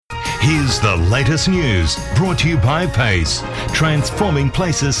Here's the latest news, brought to you by Pace, transforming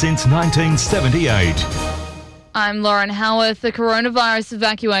places since 1978. I'm Lauren Howarth. The coronavirus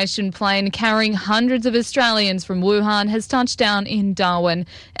evacuation plane carrying hundreds of Australians from Wuhan has touched down in Darwin.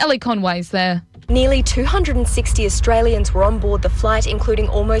 Ellie Conway's there. Nearly 260 Australians were on board the flight, including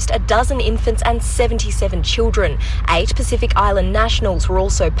almost a dozen infants and 77 children. 8 Pacific Island nationals were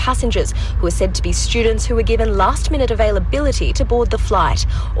also passengers who are said to be students who were given last-minute availability to board the flight.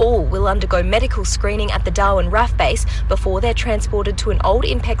 All will undergo medical screening at the Darwin RAF base before they're transported to an old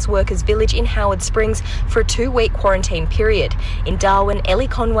Impex workers village in Howard Springs for a 2-week quarantine period. In Darwin, Ellie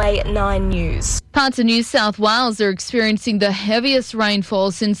Conway, 9 News. Parts of New South Wales are experiencing the heaviest rainfall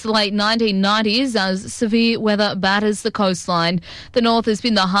since the late 1990s as severe weather batters the coastline. The north has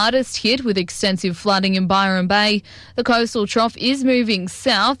been the hardest hit with extensive flooding in Byron Bay. The coastal trough is moving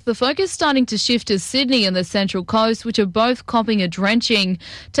south, the focus starting to shift to Sydney and the Central Coast, which are both copping a drenching.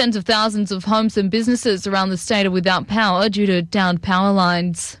 Tens of thousands of homes and businesses around the state are without power due to downed power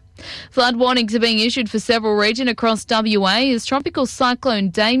lines. Flood warnings are being issued for several regions across WA as Tropical Cyclone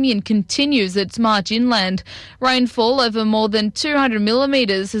Damien continues its march inland. Rainfall over more than 200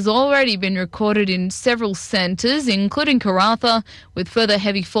 millimetres has already been recorded in several centres, including Karratha, with further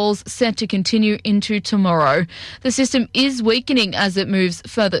heavy falls set to continue into tomorrow. The system is weakening as it moves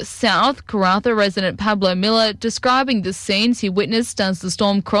further south. Karratha resident Pablo Miller describing the scenes he witnessed as the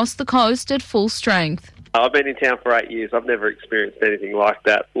storm crossed the coast at full strength. I've been in town for 8 years. I've never experienced anything like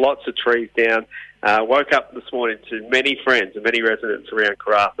that. Lots of trees down. Woke up this morning to many friends and many residents around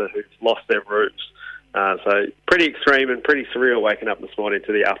Karratha who've lost their roofs. So pretty extreme and pretty surreal waking up this morning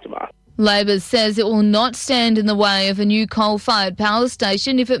to the aftermath. Labor says it will not stand in the way of a new coal-fired power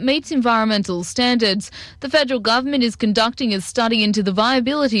station if it meets environmental standards. The federal government is conducting a study into the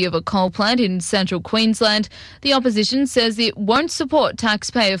viability of a coal plant in central Queensland. The opposition says it won't support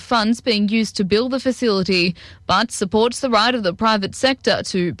taxpayer funds being used to build the facility, but supports the right of the private sector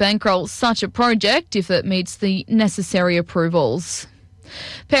to bankroll such a project if it meets the necessary approvals.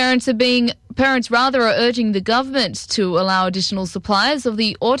 Parents are urging the government to allow additional suppliers of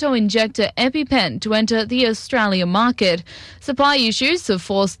the auto-injector EpiPen to enter the Australian market. Supply issues have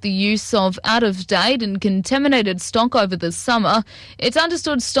forced the use of out-of-date and contaminated stock over the summer. It's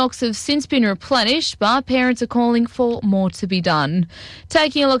understood stocks have since been replenished, but parents are calling for more to be done.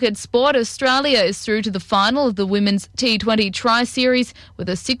 Taking a look at sport, Australia is through to the final of the Women's T20 Tri-Series with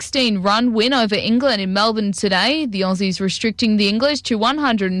a 16-run win over England in Melbourne today. The Aussies restricting the English to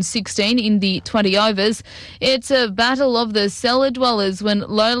 116 in the 20 overs. It's a battle of the cellar dwellers when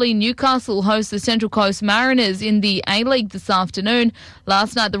lowly Newcastle host the Central Coast Mariners in the A-League this afternoon.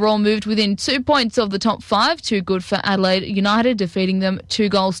 Last night the Roar moved within 2 points of the top 5, too good for Adelaide United, defeating them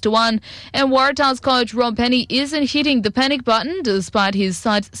 2-1. And Waratahs coach Rob Penny isn't hitting the panic button despite his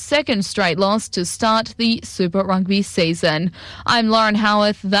side's second straight loss to start the Super Rugby season. I'm Lauren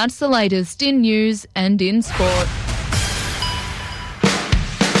Howarth. That's the latest in news and in sport.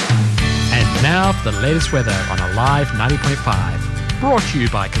 Now for the latest weather on Alive 90.5. Brought to you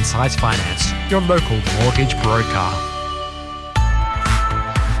by Concise Finance, your local mortgage broker.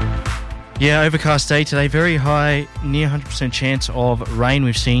 Yeah, overcast day today. Very high, near 100% chance of rain.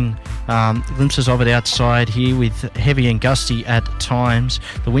 We've seen glimpses of it outside here with heavy and gusty at times.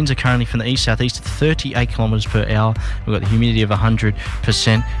 The winds are currently from the east-southeast at 38 kilometres per hour. We've got the humidity of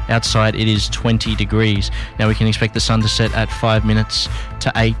 100%. Outside it is 20 degrees. Now we can expect the sun to set at 5 minutes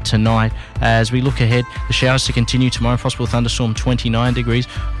to 8 tonight. As we look ahead, the showers to continue tomorrow. Possible thunderstorm 29 degrees.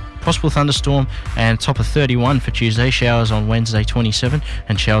 Possible thunderstorm and top of 31 for Tuesday. Showers on Wednesday 27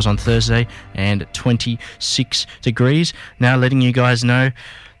 and showers on Thursday and 26 degrees. Now letting you guys know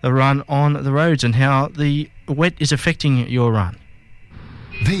the run on the roads and how the wet is affecting your run.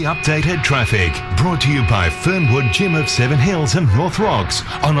 The updated traffic brought to you by Fernwood Gym of Seven Hills and North Rocks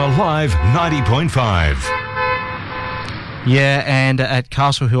on Alive 90.5. Yeah, and at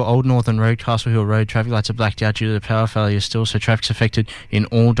Castle Hill, Old Northern Road, Castle Hill Road, traffic lights are blacked out due to the power failure still, so traffic's affected in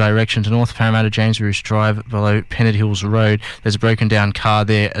all directions. North Parramatta, James Bruce Drive below Pennant Hills Road, there's a broken down car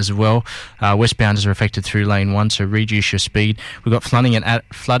there as well. Westbounders are affected through lane 1, so reduce your speed. We've got flooding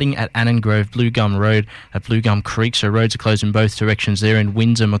at Annan Grove, Blue Gum Road at Blue Gum Creek, so roads are closed in both directions there. In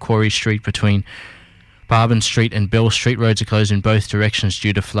Windsor, Macquarie Street between Barban Street and Bell Street, roads are closed in both directions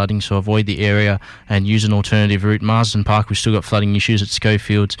due to flooding, so avoid the area and use an alternative route. Marsden Park, we've still got flooding issues at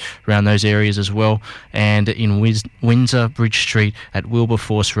Schofields around those areas as well. And in Windsor, Bridge Street at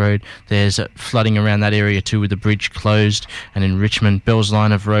Wilberforce Road, there's flooding around that area too with the bridge closed. And in Richmond, Bell's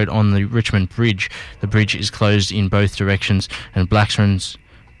Line of Road on the Richmond Bridge, the bridge is closed in both directions. And Blackstone's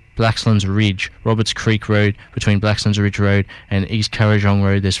Blaxlands Ridge, Roberts Creek Road, between Blaxlands Ridge Road and East Currajong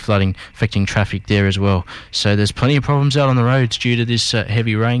Road. There's flooding affecting traffic there as well. So there's plenty of problems out on the roads due to this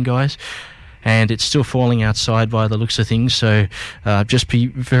heavy rain, guys. And it's still falling outside by the looks of things, so just be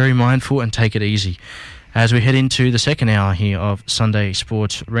very mindful and take it easy. As we head into the second hour here of Sunday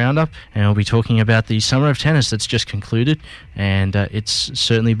Sports Roundup, and we'll be talking about the Summer of Tennis that's just concluded, and it's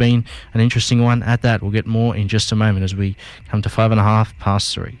certainly been an interesting one at that. We'll get more in just a moment as we come to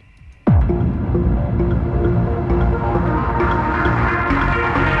 3:05.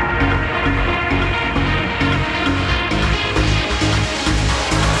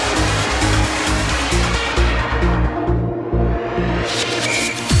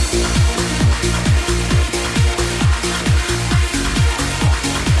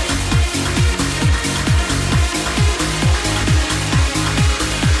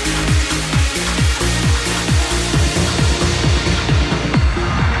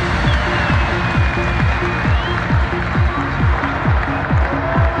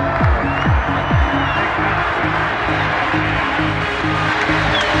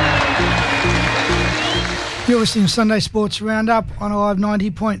 You're listening to Sunday Sports Roundup on Alive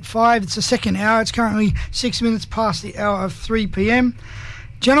 90.5. It's the second hour. It's currently 6 minutes past the hour of 3 p.m.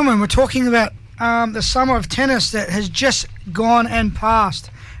 Gentlemen, we're talking about the summer of tennis that has just gone and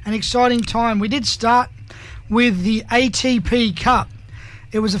passed. An exciting time. We did start with the ATP Cup.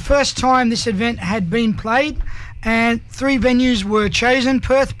 It was the first time this event had been played, and 3 venues were chosen: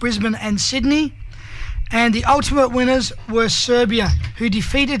 Perth, Brisbane and Sydney. And the ultimate winners were Serbia, who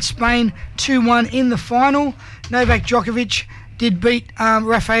defeated Spain 2-1 in the final. Novak Djokovic did beat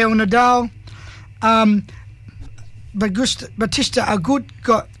Rafael Nadal. Batista Agut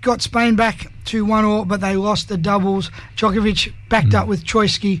got Spain back 2-1, but they lost the doubles. Djokovic backed up with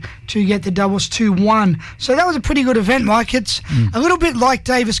Troitsky to get the doubles 2-1. So that was a pretty good event, Mike. It's a little bit like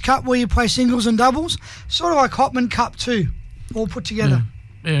Davis Cup, where you play singles and doubles, sort of like Hopman Cup too, all put together.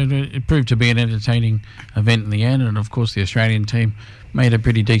 Yeah, it proved to be an entertaining event in the end, and of course the Australian team made a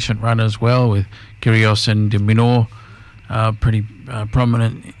pretty decent run as well, with Kyrgios and de Minaur pretty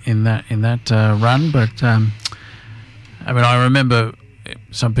prominent in that run. But I mean, I remember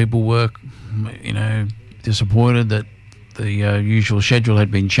some people were, disappointed that the usual schedule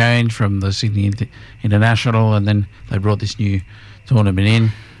had been changed from the Sydney International, and then they brought this new tournament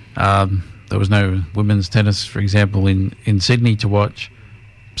in. There was no women's tennis, for example, in Sydney to watch.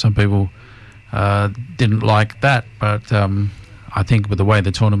 Some people didn't like that, but I think with the way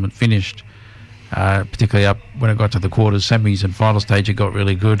the tournament finished, particularly up when it got to the quarters, semis and final stage, it got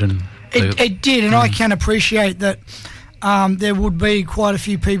really good. And it did, and I can appreciate that there would be quite a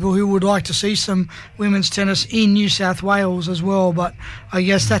few people who would like to see some women's tennis in New South Wales as well, but I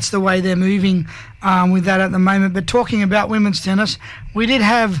guess that's the way they're moving with that at the moment. But talking about women's tennis, we did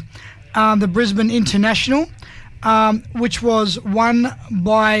have the Brisbane International, which was won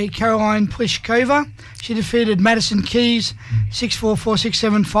by Caroline Pliskova. She defeated Madison Keys 6-4,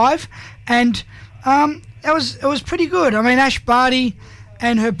 4-6, 7-5, and it was pretty good. I mean, Ash Barty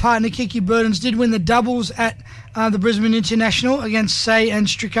and her partner Kiki Bertens did win the doubles at the Brisbane International against Say and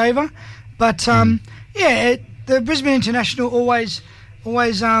Strikova, but the Brisbane International always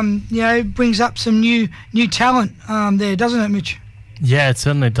brings up some new talent there, doesn't it, Mitch? Yeah, it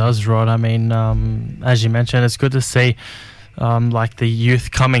certainly does, Rod. I mean, as you mentioned, it's good to see like the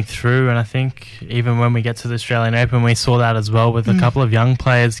youth coming through, and I think even when we get to the Australian Open, we saw that as well with a couple of young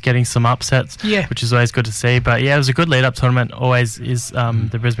players getting some upsets, which is always good to see. But yeah, it was a good lead-up tournament, always is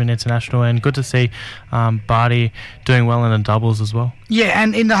the Brisbane International, and good to see Barty doing well in the doubles as well. Yeah,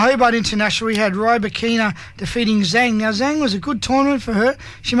 and in the Hobart International, we had Rybakina defeating Zhang. Now, Zhang was a good tournament for her.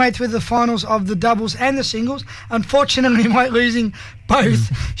 She made it through the finals of the doubles and the singles. Unfortunately, Mike, losing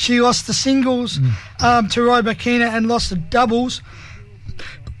both. She lost the singles to Rybakina and lost the doubles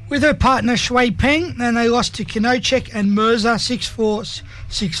with her partner Shui Peng, and they lost to Kinocek and Mirza 6-4,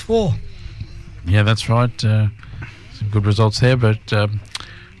 6-4. Yeah, that's right. Some good results there, but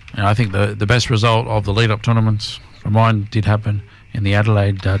I think the best result of the lead-up tournaments for mine did happen in the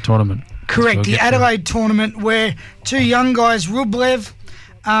Adelaide tournament. Correct, the Adelaide tournament, where two young guys, Rublev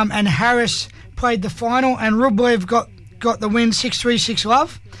and Harris, played the final, and Rublev got the win 6-3,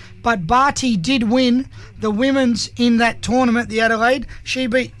 6-love. But Barty did win the women's in that tournament, the Adelaide. She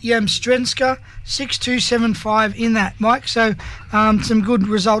beat Yamstrenska 6-2, 7-5 in that, Mike. So some good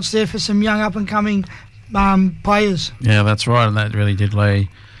results there for some young up-and-coming players. Yeah, that's right, and that really did lay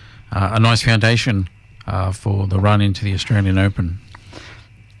a nice foundation for the run into the Australian Open.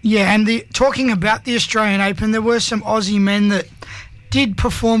 Yeah, and talking about the Australian Open, there were some Aussie men that did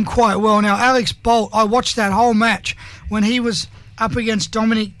perform quite well. Now, Alex Bolt, I watched that whole match when he was up against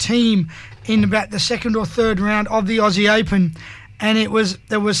Dominic Thiem in about the second or third round of the Aussie Open, and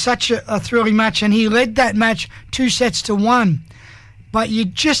there was such a thrilling match, and he led that match 2-1. But you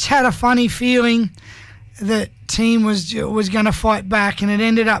just had a funny feeling that Thiem was going to fight back, and it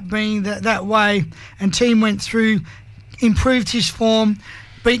ended up being that way. And Thiem went through, improved his form,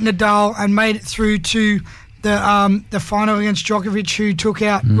 beat Nadal, and made it through to the final against Djokovic, who took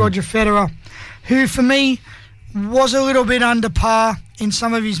out Roger Federer, who for me was a little bit under par in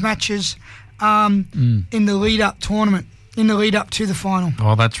some of his matches in the lead-up tournament, in the lead-up to the final.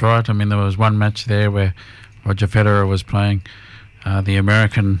 Oh, that's right. I mean, there was one match there where Roger Federer was playing the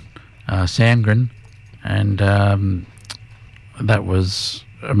American Sandgren, and that was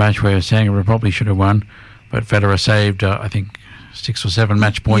a match where Sandgren probably should have won, but Federer saved, I think, 6 or 7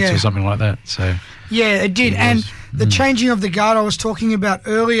 match points or something like that. So yeah, it did. And the changing of the guard I was talking about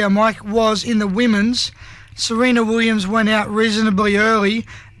earlier, Mike, was in the women's. Serena Williams went out reasonably early,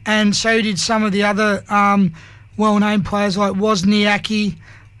 and so did some of the other well-known players like Wozniacki,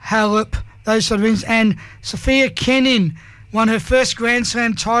 Halep, those sort of things. And Sofia Kenin won her first Grand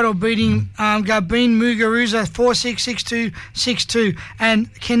Slam title, beating Garbine Muguruza 4-6, 6-2, 6-2.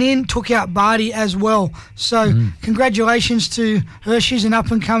 And Kenin took out Barty as well. So congratulations to her. She's an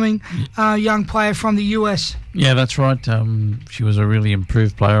up-and-coming young player from the US. Yeah, that's right. She was a really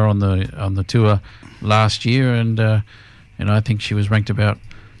improved player on the tour last year, and I think she was ranked about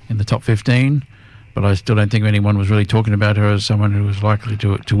in the top 15. But I still don't think anyone was really talking about her as someone who was likely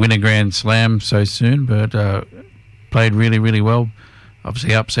to win a Grand Slam so soon. But played really, really well.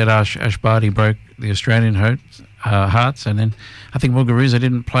 Obviously upset Ash Barty, broke the Australian hearts. And then I think Muguruza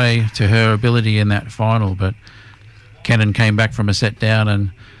didn't play to her ability in that final, but Kenin came back from a set down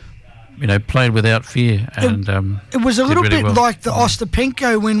and played without fear. And it was a little really bit like the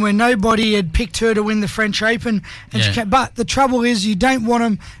Ostapenko win, where nobody had picked her to win the French Open. And but the trouble is, you don't want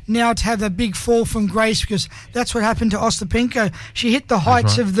them now to have a big fall from grace, because that's what happened to Ostapenko. She hit the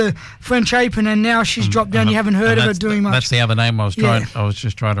heights of the French Open, and now she's dropped down. You haven't heard of her doing much. That's the other name I was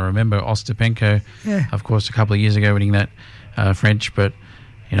just trying to remember. Ostapenko, of course, a couple of years ago winning that French. But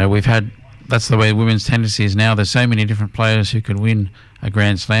that's the way women's tennis is now. There's so many different players who can win a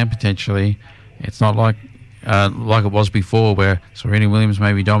Grand Slam potentially. It's not like it was before, where Serena Williams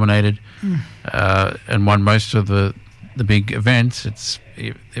maybe dominated and won most of the big events.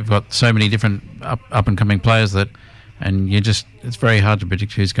 They've got so many different up and coming players and it's very hard to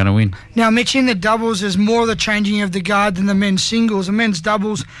predict who's going to win. Now, Mitch, in the doubles, there's more of the changing of the guard than the men's singles. The men's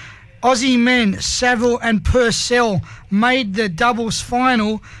doubles, Aussie men Saville and Purcell made the doubles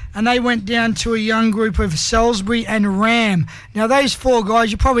final, and they went down to a young group of Salisbury and Ram. Now, those 4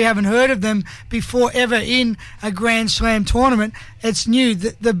 guys, you probably haven't heard of them before ever in a Grand Slam tournament. It's new.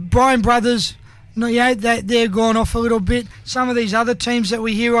 The Bryan brothers, they're gone off a little bit. Some of these other teams that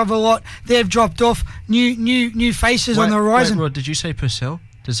we hear of a lot, they've dropped off. New faces on the horizon. Wait, did you say Purcell?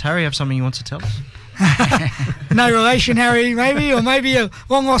 Does Harry have something he wants to tell us? No relation, Harry, maybe, or maybe a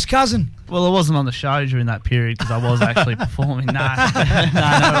long-lost cousin. Well, I wasn't on the show during that period because I was actually performing. No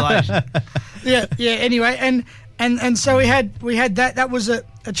relation. Yeah. Anyway, and so we had that. That was a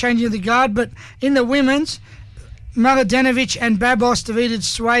changing of the guard. But in the women's, Mladenovic and Babos defeated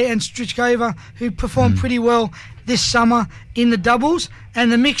Sway and Strichkova, who performed pretty well this summer in the doubles.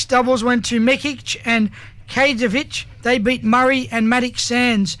 And the mixed doubles went to Mekic and Kajovic. They beat Murray and Matic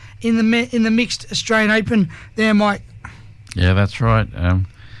Sands in the mixed Australian Open there, Mike. Yeah, that's right.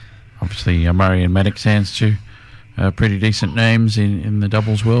 Obviously, Murray and Matic Sands too, pretty decent names in the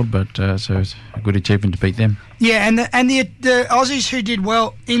doubles world, but so it's a good achievement to beat them. Yeah, and the Aussies who did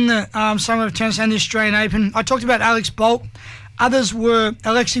well in the Summer of Tennis and the Australian Open, I talked about Alex Bolt. Others were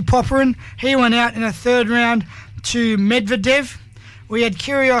Alexei Popyrin. He went out in a third round to Medvedev. We had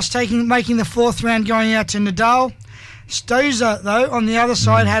Kyrgios making the 4th round, going out to Nadal. Stosur, though, on the other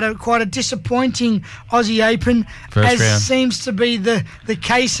side, had quite a disappointing Aussie Open, first round. Seems to be the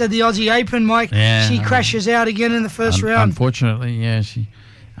case of the Aussie Open, Mike. Yeah, she crashes out again in the first round. Unfortunately, yeah.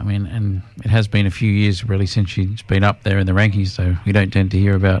 And it has been a few years, really, since she's been up there in the rankings, so we don't tend to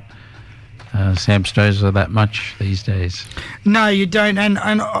hear about Sam Stosur that much these days. No, you don't. And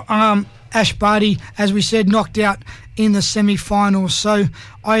Ash Barty, as we said, knocked out in the semi-finals. So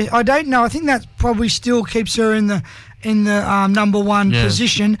I don't know. I think that probably still keeps her in the number 1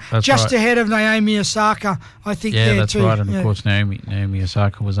 position, just ahead of Naomi Osaka, I think. Yeah, that's right. And of course, Naomi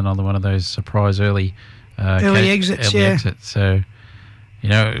Osaka was another one of those surprise early exits. So,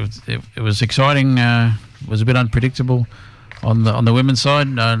 it was exciting. It was a bit unpredictable on the women's side.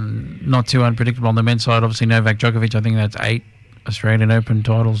 Not too unpredictable on the men's side. Obviously, Novak Djokovic, I think that's 8 Australian Open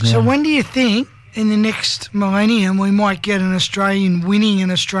titles now. So when do you think in the next millennium we might get an Australian winning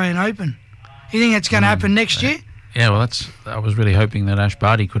an Australian Open? You think that's going to happen next year? Yeah, well, I was really hoping that Ash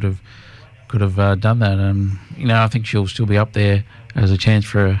Barty could have done that. I think she'll still be up there as a chance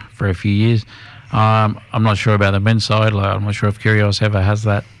for a few years. I'm not sure about the men's side. I'm not sure if Kyrgios ever has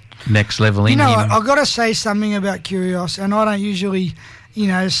that next level in him. I've got to say something about Kyrgios, and I don't usually,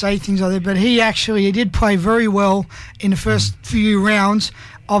 say things like that, but he did play very well in the first few rounds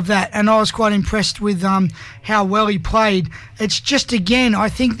of that, and I was quite impressed with how well he played. It's just, again, I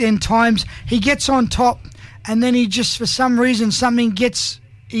think then times he gets on top, and then he just, for some reason, something gets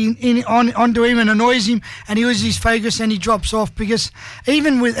onto him and annoys him, and he loses his focus and he drops off. Because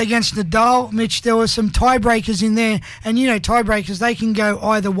even against Nadal, Mitch, there were some tiebreakers in there, and tiebreakers, they can go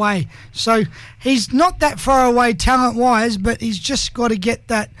either way. So he's not that far away talent-wise, but he's just got to get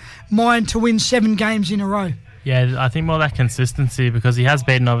that mind to win 7 games in a row. Yeah, I think more that consistency, because he has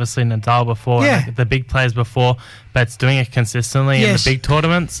beaten obviously Nadal before, and the big players before, but it's doing it consistently in the big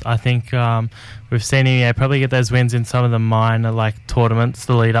tournaments. I think we've seen him probably get those wins in some of the minor tournaments,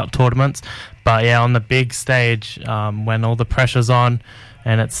 the lead-up tournaments. But on the big stage, when all the pressure's on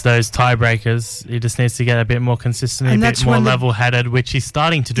and it's those tiebreakers, he just needs to get a bit more consistent, a bit more level-headed, which he's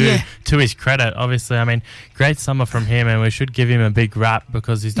starting to do to his credit. Obviously, great summer from him, and we should give him a big rap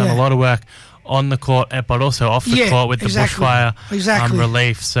because he's done a lot of work on the court, but also off the court with the bushfire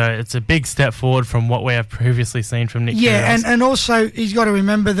relief. So it's a big step forward from what we have previously seen from Nick Kyrgios. And also he's got to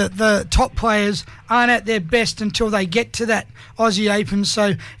remember that the top players aren't at their best until they get to that Aussie Open.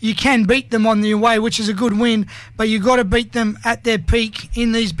 So you can beat them on the away, which is a good win, but you've got to beat them at their peak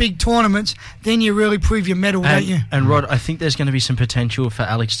in these big tournaments. Then you really prove your mettle, don't you? And Rod, I think there's going to be some potential for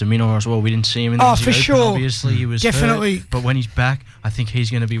Alex de Minaur as well. We didn't see him in the Aussie for Open, sure. Obviously, he was definitely hurt, but when he's back, I think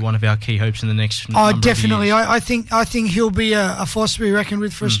he's going to be one of our key hopes in the next number definitely. of years. I think he'll be a force to be reckoned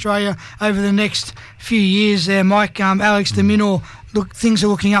with for Australia over the next few years there, Mike. Alex de Minaur, look, things are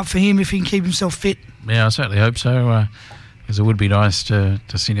looking up for him if he can keep himself fit. Yeah, I certainly hope so, because it would be nice to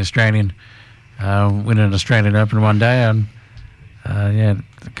see an Australian win an Australian Open one day. And I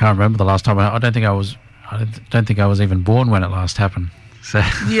can't remember the last time. I don't think I was even born when it last happened. So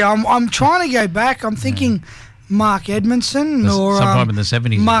yeah, I'm trying to go back. I'm thinking Mark Edmondson or sometime in the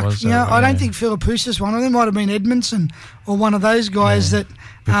 70s. Mark, it was, I don't think Philippoussis won it. It might have been Edmondson or one of those guys that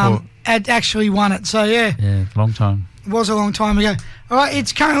had actually won it. So yeah, it's a long time. It was a long time ago. All right,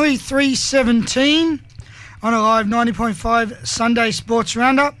 it's currently 3:17 on a live 90.5 Sunday Sports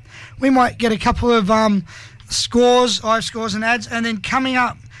Roundup. We might get a couple of live scores and ads, and then coming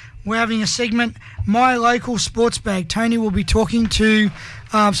up, we're having a segment, My Local Sports Bag. Tony will be talking to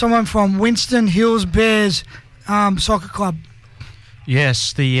someone from Winston Hills Bears Soccer Club.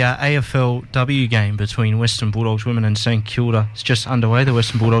 Yes, the AFLW game between Western Bulldogs women and St Kilda is just underway. The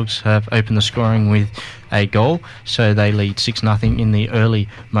Western Bulldogs have opened the scoring with a goal, so they lead 6-0 in the early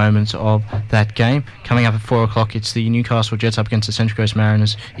moments of that game. Coming up at 4 o'clock, it's the Newcastle Jets up against the Central Coast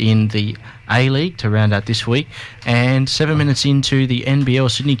Mariners in the A-League to round out this week. And 7 minutes into the NBL,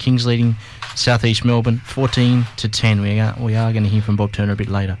 Sydney Kings leading South East Melbourne 14-10. We are going to hear from Bob Turner a bit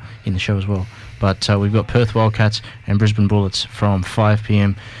later in the show as well. But we've got Perth Wildcats and Brisbane Bullets from 5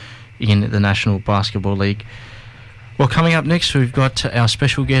 p.m. in the National Basketball League. Well, coming up next, we've got our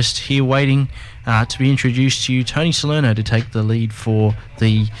special guest here waiting to be introduced to you, Tony Salerno, to take the lead for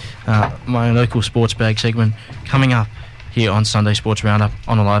the My Local Sports Bag segment coming up here on Sunday Sports Roundup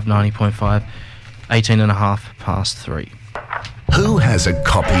on a live 90.5, 3:18. Who has a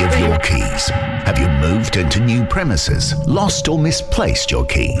copy of your keys? Have you moved into new premises, lost or misplaced your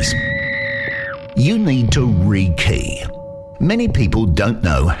keys? You need to rekey. Many people don't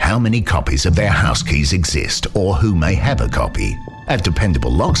know how many copies of their house keys exist or who may have a copy. At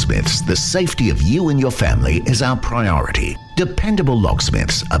Dependable Locksmiths, the safety of you and your family is our priority. Dependable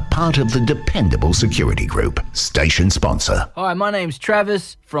Locksmiths are part of the Dependable Security Group, station sponsor. Hi, my name's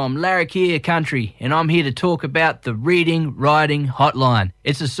Travis from Larrakia Country, and I'm here to talk about the Reading Writing Hotline.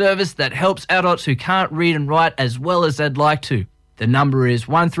 It's a service that helps adults who can't read and write as well as they'd like to. The number is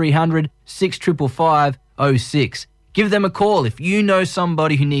 1300 655 06. Give them a call if you know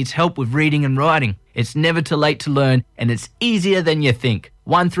somebody who needs help with reading and writing. It's never too late to learn, and it's easier than you think.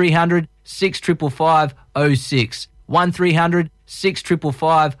 1300 655 06. 1300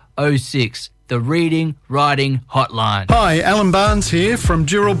 655 06. the Reading, Writing Hotline. Hi, Alan Barnes here from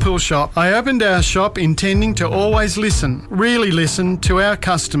Dural Pool Shop. I opened our shop intending to always listen, really listen to our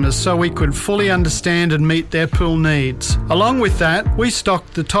customers so we could fully understand and meet their pool needs. Along with that, we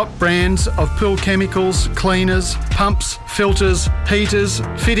stocked the top brands of pool chemicals, cleaners, pumps, filters, heaters,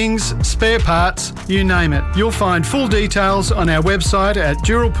 fittings, spare parts, you name it. You'll find full details on our website at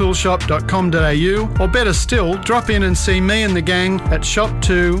duralpoolshop.com.au, or better still, drop in and see me and the gang at Shop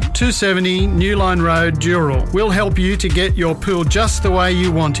 2, 270 New Line Road, Dural. We'll help you to get your pool just the way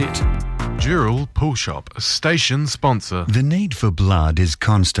you want it. Dural Pool Shop, a station sponsor. The need for blood is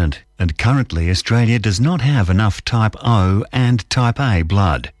constant, and currently Australia does not have enough Type O and Type A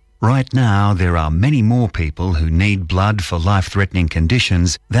blood. Right now, there are many more people who need blood for life-threatening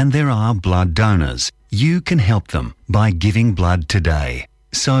conditions than there are blood donors. You can help them by giving blood today.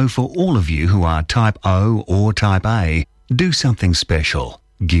 So for all of you who are Type O or Type A, do something special.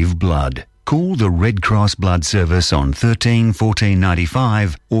 Give blood. Call the Red Cross Blood Service on 13 14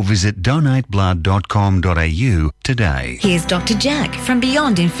 95 or visit donateblood.com.au today. Here's Dr. Jack from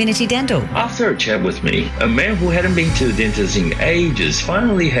Beyond Infinity Dental. After a chat with me, a man who hadn't been to the dentist in ages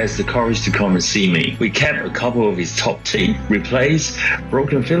finally has the courage to come and see me. We kept a couple of his top teeth, replaced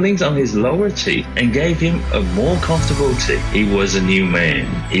broken fillings on his lower teeth, and gave him a more comfortable teeth. He was a new man.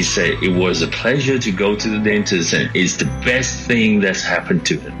 He said it was a pleasure to go to the dentist and it's the best thing that's happened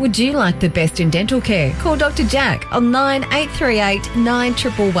to him. Would you like the best in dental care? Call Dr. Jack on 9838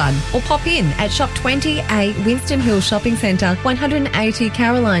 9111 or pop in at Shop 20A Winston Hills Shopping Centre, 180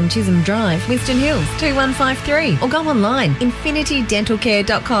 Caroline Chisholm Drive, Winston Hills 2153, or go online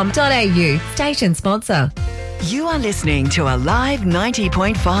infinitydentalcare.com.au. Station sponsor. You are listening to Alive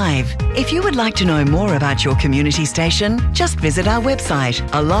 90.5. If you would like to know more about your community station, just visit our website,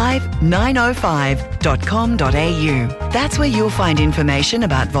 alive905.com.au. That's where you'll find information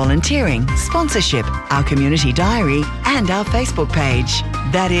about volunteering, sponsorship, our community diary, and our Facebook page.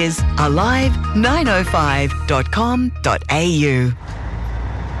 That is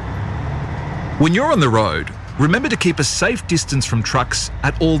alive905.com.au. When you're on the road, remember to keep a safe distance from trucks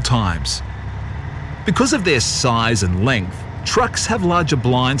at all times. Because of their size and length, trucks have larger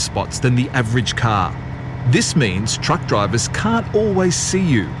blind spots than the average car. This means truck drivers can't always see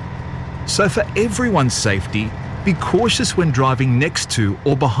you. So for everyone's safety, be cautious when driving next to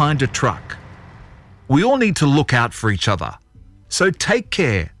or behind a truck. We all need to look out for each other. So take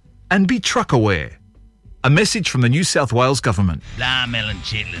care and be truck aware. A message from the New South Wales Government. Lime Ellen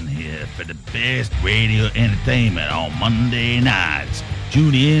Chitlin here for the best radio entertainment on Monday nights.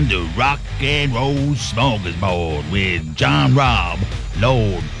 Tune in to Rock and Roll Smorgasbord with John Robb,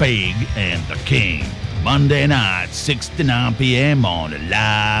 Lord Big, and The King. Monday night, 6 to 9 p.m. on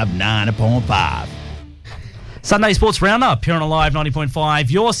Alive 90.5. Sunday Sports Roundup here on Alive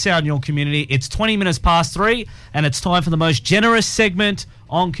 90.5. Your sound, your community. It's 20 minutes past 3, and it's time for the most generous segment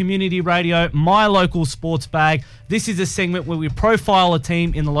on community radio, My Local Sports Bag. This is a segment where we profile a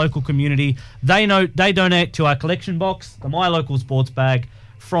team in the local community. They donate to our collection box, the My Local Sports Bag.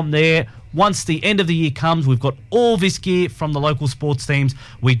 From there, once the end of the year comes, we've got all this gear from the local sports teams.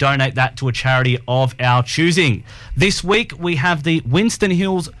 We donate that to a charity of our choosing. This week, we have the Winston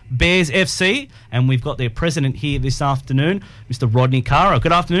Hills Bears FC, and we've got their president here this afternoon, Mr. Rodney Cara.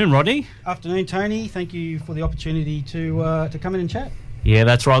 Good afternoon, Rodney. Afternoon, Tony. Thank you for the opportunity to come in and chat. Yeah,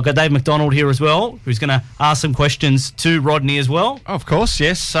 that's right. I've got Dave McDonald here as well, who's going to ask some questions to Rodney as well. Of course,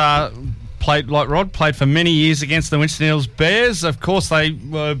 yes. Played like Rod, played for many years against the Winston Hills Bears. Of course, they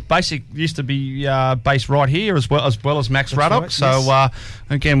were used to be based right here as well as Max Ruddock. Right, so, yes.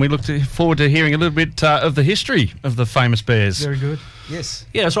 Again, we look forward to hearing a little bit of the history of the famous Bears. Very good. Yes.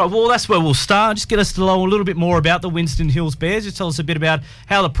 Yeah, that's right. Well, that's where we'll start. Just get us to know a little bit more about the Winston Hills Bears. Just tell us a bit about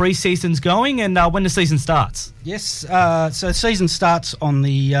how the pre-season's going and when the season starts. Yes. So the season starts on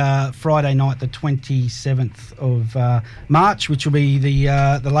the Friday night, the 27th of March, which will be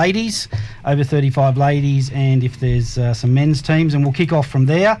the ladies, over 35 ladies, and if there's some men's teams, and we'll kick off from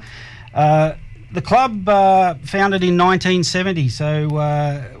there. The club founded in 1970, so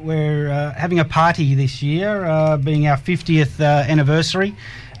we're having a party this year, being our 50th anniversary.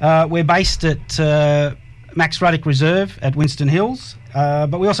 We're based at Max Ruddock Reserve at Winston Hills,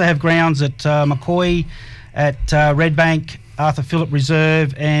 but we also have grounds at McCoy, at Redbank, Arthur Phillip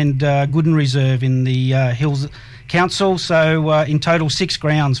Reserve, and Gooden Reserve in the Hills Council. So in total, 6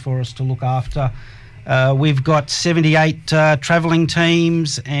 grounds for us to look after. We've got 78 travelling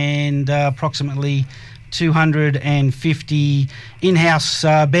teams and approximately 250 in-house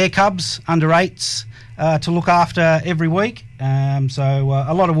bear cubs, under 8s, to look after every week. So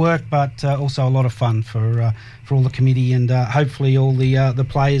a lot of work, but also a lot of fun for all the committee and hopefully all the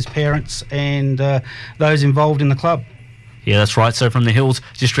players, parents, and those involved in the club. Yeah, that's right. So from the Hills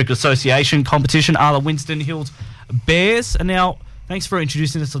District Association competition are the Winston Hills Bears. And now, thanks for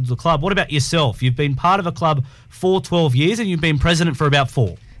introducing us to the club. What about yourself? You've been part of a club for 12 years and you've been president for about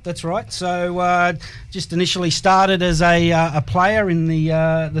 4. That's right. So just initially started as a player in the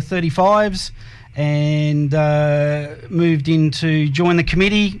 35s and moved in to join the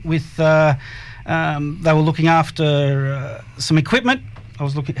committee with... they were looking after some equipment. I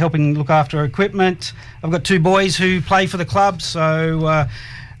was helping look after equipment. I've got 2 boys who play for the club, so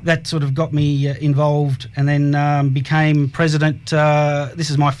that sort of got me involved, and then became president. This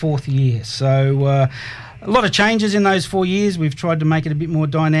is my 4th year, so a lot of changes in those 4 years. We've tried to make it a bit more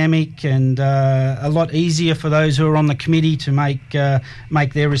dynamic and a lot easier for those who are on the committee to make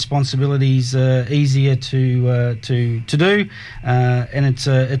their responsibilities easier to do, and it's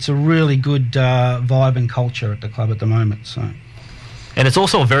a really good vibe and culture at the club at the moment. So. And it's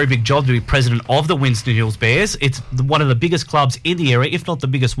also a very big job to be president of the Winston Hills Bears. It's one of the biggest clubs in the area, if not the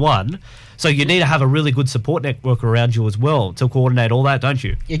biggest one. So you need to have a really good support network around you as well to coordinate all that, don't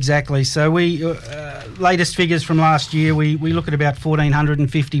you? Exactly. So we latest figures from last year, we look at about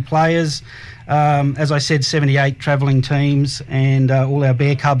 1,450 players. As I said, 78 travelling teams, and all our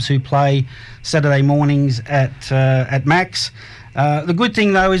Bear Cubs who play Saturday mornings at Max. The good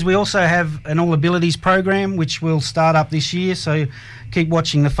thing, though, is we also have an All Abilities program, which will start up this year, so keep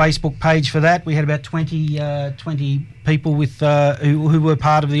watching the Facebook page for that. We had about 20 people with who were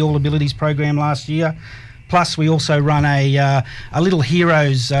part of the All Abilities program last year. Plus, we also run a Little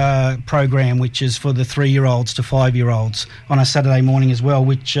Heroes program, which is for the 3-year-olds to 5-year-olds on a Saturday morning as well,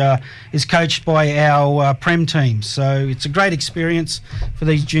 which is coached by our Prem team. So it's a great experience for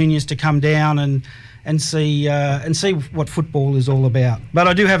these juniors to come down and see what football is all about. But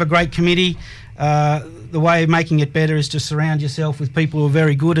I do have a great committee. The way of making it better is to surround yourself with people who are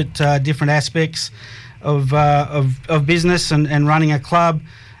very good at different aspects of business and running a club.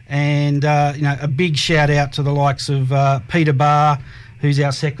 And a big shout out to the likes of Peter Barr, who's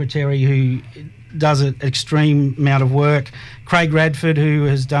our secretary, who does an extreme amount of work. Craig Radford, who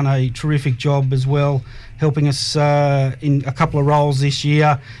has done a terrific job as well, helping us in a couple of roles this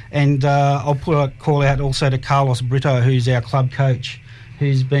year. And I'll put a call out also to Carlos Brito, who's our club coach,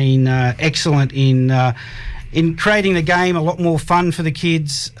 who's been excellent in creating the game a lot more fun for the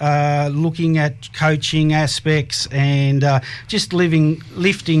kids, looking at coaching aspects and just lifting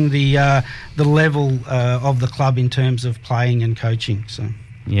the level of the club in terms of playing and coaching. So.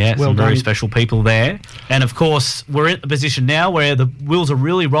 Yeah, some very special people there. And, of course, we're in a position now where the wheels are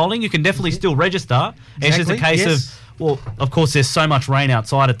really rolling. You can definitely still register. Exactly, it's just a case of, well, of course, there's so much rain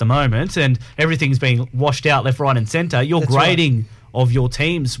outside at the moment and everything's being washed out left, right and centre. Your grading of your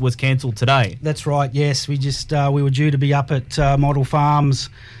teams was cancelled today. That's right, yes. We just we were due to be up at Model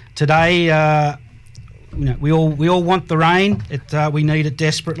Farms today. We all want the rain. We need it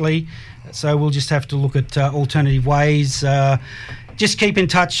desperately. So we'll just have to look at alternative ways. Just keep in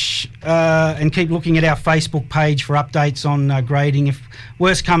touch and keep looking at our Facebook page for updates on grading. If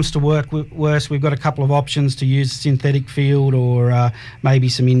worse comes to worse, we've got a couple of options to use synthetic field or maybe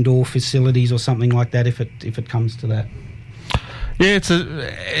some indoor facilities or something like that if it comes to that. Yeah,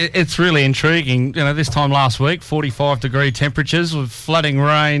 it's really intriguing. This time last week, 45-degree temperatures with flooding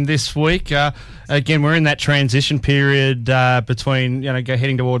rain this week. Again, we're in that transition period between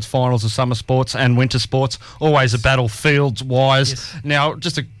heading towards finals of summer sports and winter sports. Always a battle fields-wise. Yes. Now,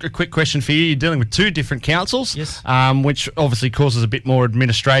 just a quick question for you. You're dealing with 2 different councils, yes. Which obviously causes a bit more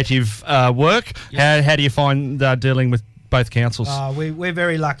administrative work. Yes. How do you find dealing with both councils? We're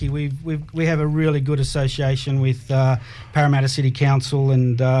very lucky. We have a really good association with Parramatta City Council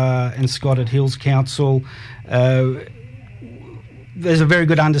and Scotland Hills Council. There's a very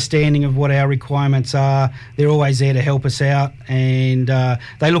good understanding of what our requirements are. They're always there to help us out, and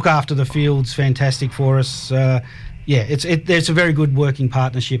they look after the fields fantastic for us. There's a very good working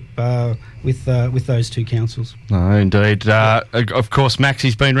partnership with those 2 councils. No, indeed. Of course,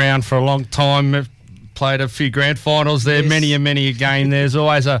 Maxie's been around for a long time. Played a few grand finals there, yes. many a game. There's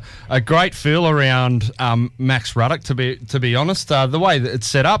always a great feel around Max Ruddock, to be honest. The way that it's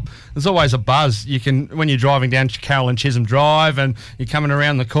set up, there's always a buzz. You can, when you're driving down Carroll and Chisholm Drive and you're coming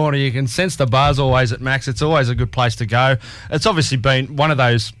around the corner, you can sense the buzz always at Max. It's always a good place to go. It's obviously been one of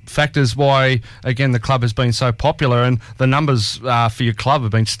those factors why, again, the club has been so popular, and the numbers for your club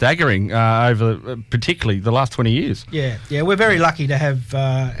have been staggering over particularly the last 20 years. Yeah, we're very lucky to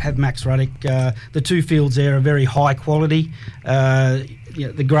have Max Ruddock. The 2 fields there are very high quality.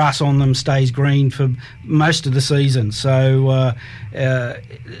 the grass on them stays green for most of the season. So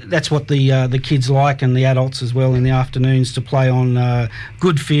that's what the kids like, and the adults as well in the afternoons, to play on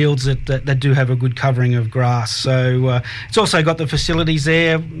good fields that do have a good covering of grass. So it's also got the facilities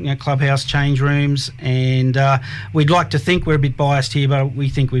there, clubhouse, change rooms, and we'd like to think, we're a bit biased here, but we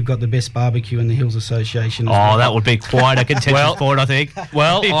think we've got the best barbecue in the Hills Association. That would be quite a contentious sport, I think.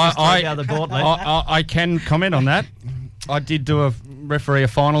 Well, I can comment on that. I did do a referee a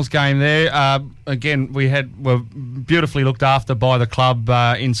finals game there. Again, were beautifully looked after by the club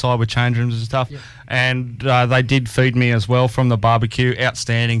inside with change rooms and stuff. Yep. And they did feed me as well from the barbecue.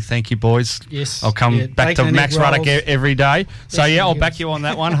 Outstanding. Thank you, boys. Yes. I'll come back to Max Ruddock every day. So, I'll back you on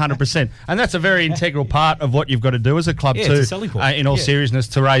that one, 100%. And that's a very integral part of what you've got to do as a club too, it's a selling point. In all seriousness,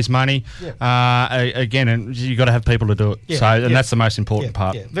 to raise money. Again, and you've got to have people to do it. And that's the most important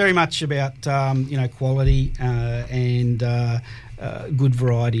part. Yeah. Very much about, quality and good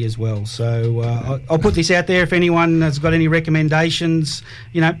variety as well. So I'll put this out there. If anyone has got any recommendations,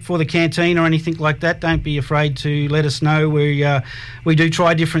 for the canteen or anything like that, don't be afraid to let us know. We do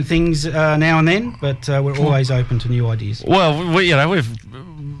try different things now and then, but we're always open to new ideas. Well, we've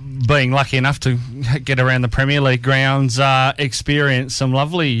being lucky enough to get around the Premier League grounds, experience some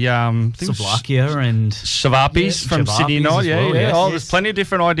lovely Slovakia and Shavapis from Sydney United. There's plenty of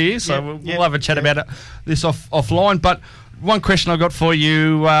different ideas, so we'll have a chat about this offline. But one question I got for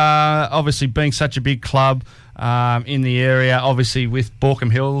you, obviously being such a big club in the area, obviously with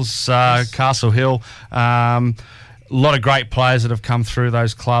Borkham Hills, Castle Hill, a lot of great players that have come through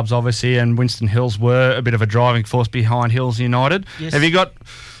those clubs, obviously, and Winston Hills were a bit of a driving force behind Hills United. Yes. Have you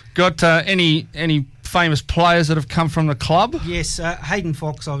got any famous players that have come from the club? Yes, Hayden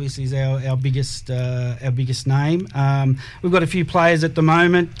Fox obviously is our biggest name. We've got a few players at the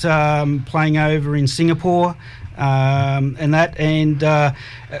moment playing over in Singapore. What I'm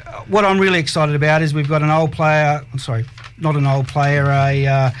really excited about is we've got an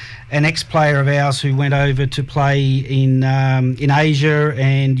ex-player of ours who went over to play in Asia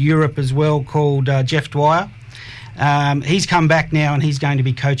and Europe as well, called Jeff Dwyer. He's come back now and he's going to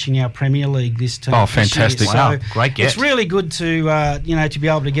be coaching our Premier League this term. Oh, fantastic! Wow, so great get. It's really good to to be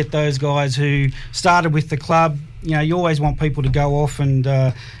able to get those guys who started with the club. You always want people to go off and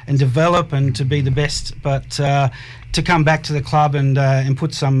develop and to be the best, but to come back to the club and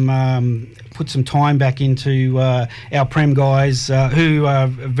put some time back into our Prem guys, who are a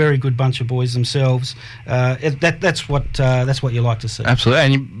very good bunch of boys themselves. That's what you like to see. Absolutely,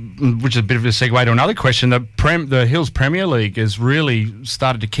 and which is a bit of a segue to another question. The Hills Premier League has really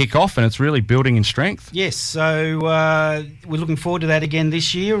started to kick off, and it's really building in strength. Yes, so we're looking forward to that again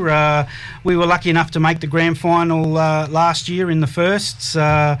this year. We were lucky enough to make the grand final last year in the firsts.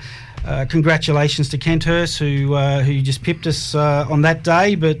 Congratulations to Kenthurst, who just pipped us on that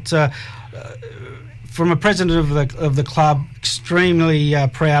day. But from a president of the club, extremely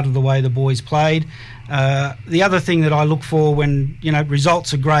proud of the way the boys played. The other thing that I look for when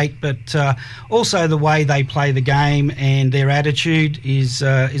results are great, but also the way they play the game and their attitude is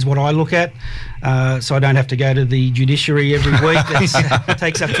what I look at. So I don't have to go to the judiciary every week. That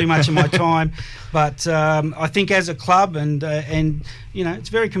takes up too much of my time. But I think as a club, and it's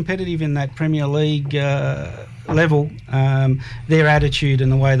very competitive in that Premier League level. Their attitude and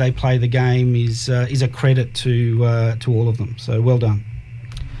the way they play the game is a credit to all of them. So well done.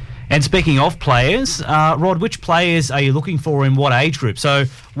 And speaking of players, Rod, which players are you looking for in what age group? So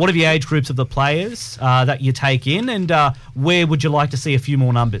what are the age groups of the players that you take in, and where would you like to see a few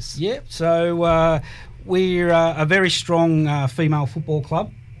more numbers? Yeah, so we're a very strong female football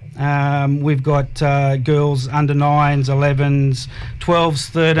club. We've got girls under 9s, 11s, 12s,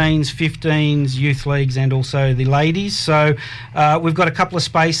 13s, 15s, youth leagues, and also the ladies. So we've got a couple of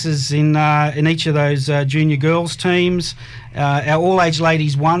spaces in each of those junior girls teams. Our all-age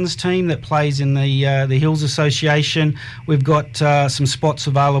ladies ones team that plays in the Hills Association, we've got some spots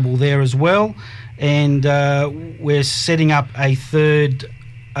available there as well, and we're setting up a third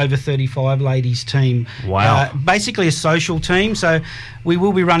over 35 ladies team. Wow. Basically a social team. So we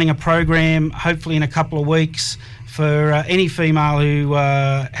will be running a program hopefully in a couple of weeks for any female who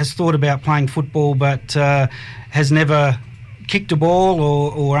has thought about playing football but has never kicked a ball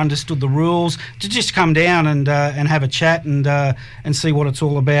or understood the rules, to just come down and have a chat and see what it's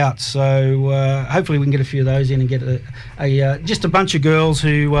all about. So hopefully we can get a few of those in and get just a bunch of girls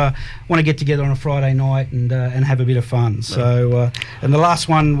who want to get together on a Friday night and have a bit of fun. So and the last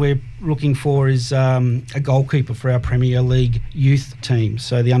one we're looking for is a goalkeeper for our Premier League youth team,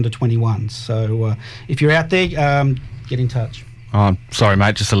 so the under 21s. So if you're out there, get in touch. Oh, sorry,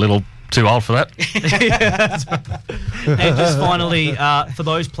 mate, just a little too old for that. And just finally, for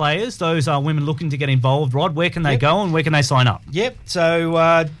those players, those women looking to get involved, Rod, where can they go and where can they sign up? Yep.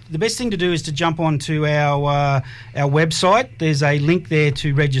 So the best thing to do is to jump onto our website. There's a link there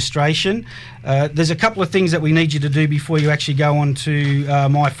to registration. There's a couple of things that we need you to do before you actually go on to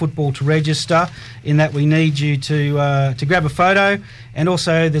MyFootball to register, in that we need you to grab a photo, and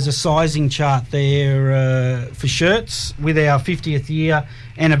also there's a sizing chart there for shirts with our 50th year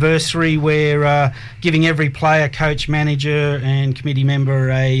anniversary. We're giving every player, coach, manager and committee member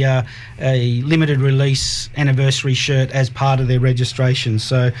a limited release anniversary shirt as part of their registration.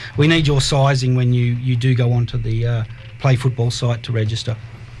 So we need your sizing when you do go onto the Play Football site to register.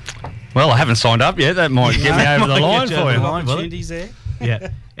 Well, I haven't signed up yet. That might get me over the line for you. Opportunities there. Yeah.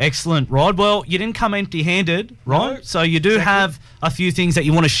 Excellent, Rod. Well, you didn't come empty-handed, right? No, so you do have a few things that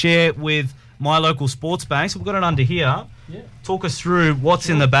you want to share with My Local Sports Bag. So we've got it under here. Yeah. Talk us through what's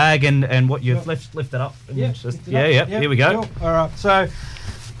in the bag and what you've lift it up. Yeah. Here we go. Sure. All right. So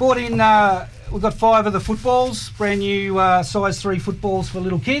brought in... we've got 5 of the footballs, brand new size 3 footballs for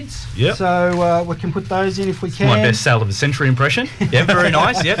little kids. Yep. So we can put those in if we can. My best sale of the century impression. Yeah, very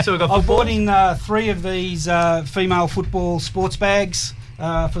nice. Yep. So we've got I've footballs. brought in 3 of these female football sports bags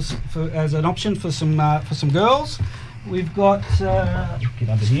for as an option for some girls. We've got get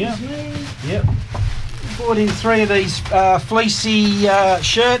under here. Yep. Brought in 3 of these fleecy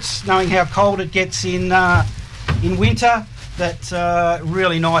shirts, knowing how cold it gets in winter. That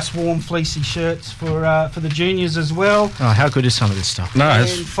really nice warm fleecy shirts for the juniors as well. Oh, how good is some of this stuff? No, and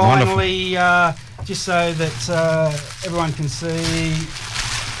it's finally, just so that everyone can see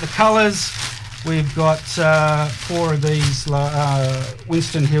the colours, we've got 4 of these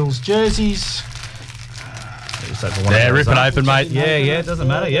Winston Hills jerseys. Yeah, rip it open, mate. Yeah, it doesn't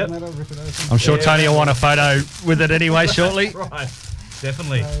matter. Yep. I'm sure Tony will want a photo with it anyway shortly. Right,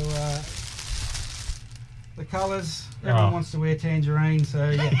 definitely. So, the colours, everyone wants to wear tangerine, so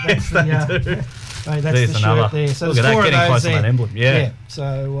yeah, that's the There's the another. shirt there. So Look at there's that, 4 getting of close those to that there. emblem. Yeah.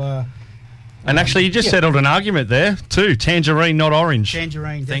 So And actually, you just settled an argument there too. Tangerine, not orange.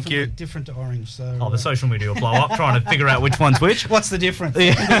 tangerine, Thank you. different to orange. So Oh, the social media will blow up trying to figure out which one's which. what's the difference?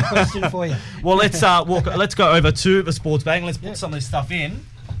 Good question for you. Well, let's let's go over to the sports bag and let's put some of this stuff in.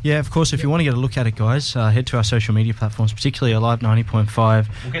 Yeah, of course, if you want to get a look at it, guys, head to our social media platforms, particularly Alive 90.5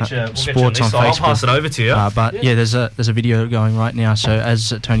 We'll get you Sports on on this side. Facebook. I'll pass it over to you. But yeah, there's a video going right now. So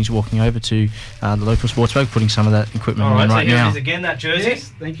as Tony's walking over to the local sports bag, putting some of that equipment All right, on so right here now. it is again, that jersey.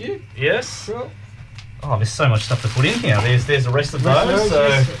 Yes, thank you. Yes. Cool. Oh, there's so much stuff to put in here. There's the rest of those. So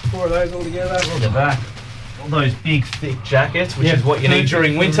Yes, 4 of those all together. look at that. All those big, thick jackets, which is what you need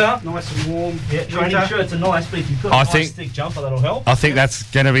during winter. Nice and warm. Yeah, training winter. shirts are nice, but if you've got I a nice think- thick jumper, that'll help. I think that's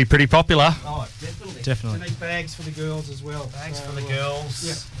going to be pretty popular. Oh, definitely. Definitely. And these bags for the girls as well. Bags So, for the girls.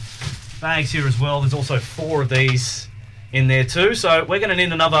 Yeah. Bags here as well. There's also 4 of these in there too. So we're going to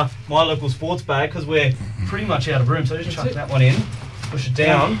need another My Local Sports bag because we're pretty much out of room. So just chuck that one in, push it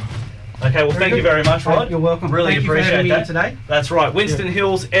down. Okay, well, thank you very much, Rod. You're welcome. Really Thank you for appreciate having me that. today. That's right. Winston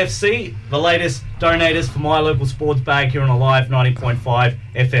Hills FC, the latest donators for My Local Sports Bag here on Alive 90.5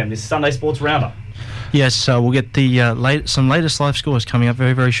 FM. This is Sunday Sports Roundup. Yes, so we'll get the some latest live scores coming up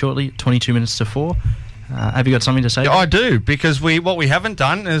very, very shortly, 22 minutes to 4. Have you got something to say? Yeah, I do, because what we haven't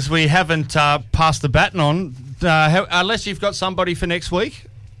done is we haven't passed the baton on, unless you've got somebody for next week.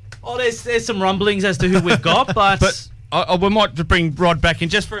 Oh, there's some rumblings as to who we've got, but we might bring Rod back in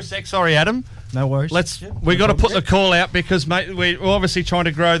just for a sec. Sorry, Adam. No worries. We got to put the call out because, mate, we're obviously trying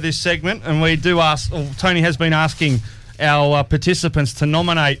to grow this segment, and we do ask. Tony has been asking our participants to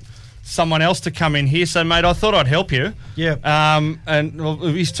nominate someone else to come in here. So, mate, I thought I'd help you. Yeah. And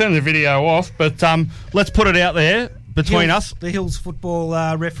he's turned the video off, but let's put it out there between us. The Hills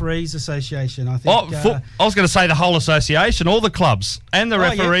Football Referees Association, I think. I was going to say the whole association, all the clubs and the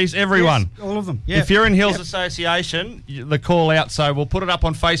referees, everyone. Yes, all of them. Yeah. If you're in Hills Association, the call out. So we'll put it up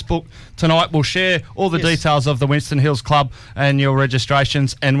on Facebook tonight. We'll share all the details of the Winston Hills Club and your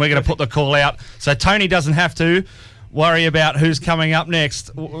registrations, and we're going to put the call out so Tony doesn't have to worry about who's coming up next.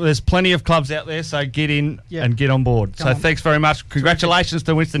 There's plenty of clubs out there, so get in and get on board. Come on. Thanks very much. Congratulations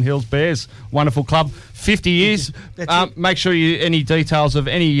to Winston Hills Bears. Wonderful club. 50 years. Make sure any details of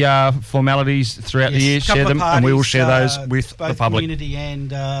any formalities throughout the year, share them, and we will share those with both the public. community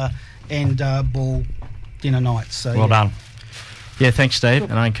and ball dinner nights. So Well done. Yeah, thanks, Dave.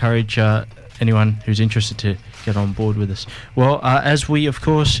 And I encourage anyone who's interested to get on board with us. Well, as we, of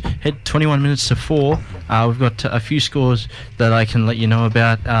course, head 21 minutes to 4, we've got a few scores that I can let you know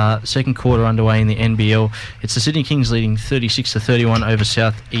about. Second quarter underway in the NBL. It's the Sydney Kings leading 36-31 over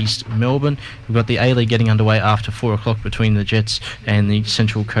South East Melbourne. We've got the A-League getting underway after 4 o'clock between the Jets and the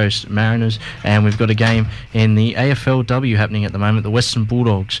Central Coast Mariners. And we've got a game in the AFLW happening at the moment. The Western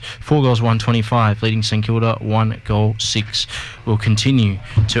Bulldogs, 4 goals, 125, leading St Kilda 1 goal, 6. We'll continue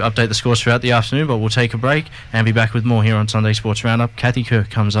to update the scores throughout the afternoon, but we'll take a break and be back with more here on Sunday Sports Roundup. Kathy Kerr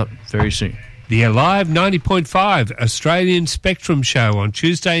comes up very soon. The Alive 90.5 Australian Spectrum Show on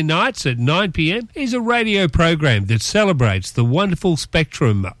Tuesday nights at 9 p.m. is a radio program that celebrates the wonderful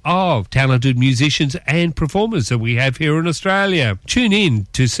spectrum of talented musicians and performers that we have here in Australia. Tune in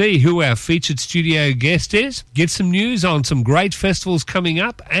to see who our featured studio guest is, get some news on some great festivals coming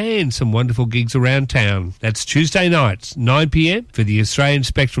up and some wonderful gigs around town. That's Tuesday nights, 9 p.m. for the Australian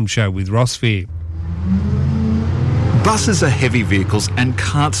Spectrum Show with Ross Fear. Buses are heavy vehicles and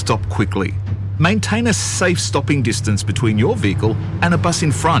can't stop quickly. Maintain a safe stopping distance between your vehicle and a bus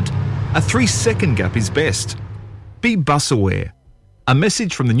in front. A 3-second gap is best. Be bus aware. A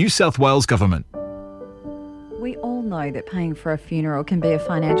message from the New South Wales Government. We all know that paying for a funeral can be a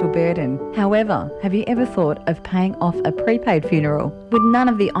financial burden. However, have you ever thought of paying off a prepaid funeral? With none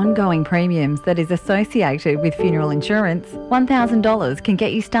of the ongoing premiums that is associated with funeral insurance, $1,000 can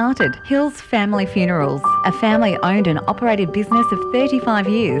get you started. Hills Family Funerals, a family-owned and operated business of 35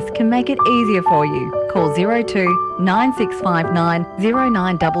 years, can make it easier for you. Call 02 9659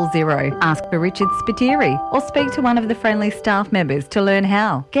 0900. Ask for Richard Spiteri or speak to one of the friendly staff members to learn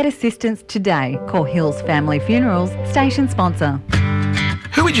how. Get assistance today. Call Hills Family Funerals, station sponsor.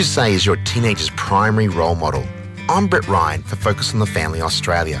 Who would you say is your teenager's primary role model? I'm Brett Ryan for Focus on the Family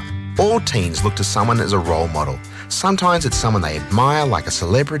Australia. All teens look to someone as a role model. Sometimes it's someone they admire, like a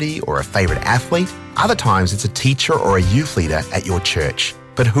celebrity or a favourite athlete. Other times it's a teacher or a youth leader at your church.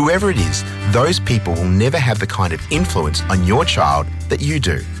 But whoever it is, those people will never have the kind of influence on your child that you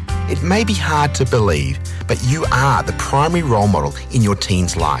do. It may be hard to believe, but you are the primary role model in your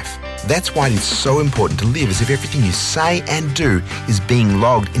teen's life. That's why it is so important to live as if everything you say and do is being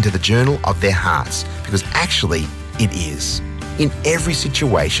logged into the journal of their hearts, because actually it is. In every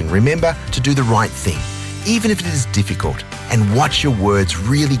situation, remember to do the right thing, even if it is difficult, and watch your words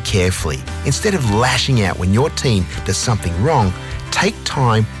really carefully. Instead of lashing out when your teen does something wrong, take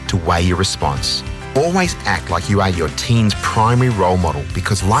time to weigh your response. Always act like you are your teen's primary role model,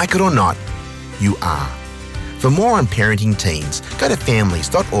 because like it or not, you are. For more on parenting teens, go to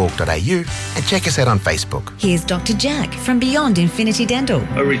families.org.au and check us out on Facebook. Here's Dr. Jack from Beyond Infinity Dental.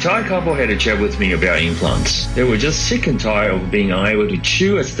 A retired couple had a chat with me about implants. They were just sick and tired of being unable to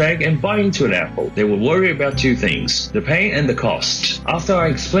chew a steak and bite into an apple. They were worried about two things, the pain and the cost. After I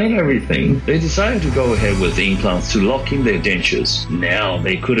explained everything, they decided to go ahead with the implants to lock in their dentures. Now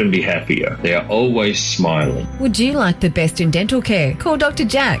they couldn't be happier. They are always smiling. Would you like the best in dental care? Call Dr.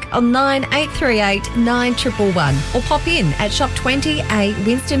 Jack on 9838 9111 or pop in at Shop 20A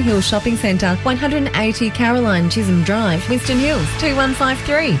Winston Hills Shopping Centre, 180 Caroline Chisholm Drive, Winston Hills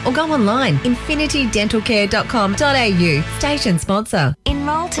 2153, or go online infinitydentalcare.com.au. Station sponsor.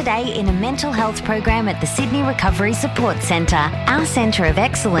 Enrol today in a mental health program at the Sydney Recovery Support Centre. Our Centre of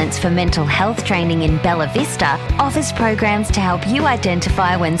Excellence for Mental Health Training in Bella Vista offers programs to help you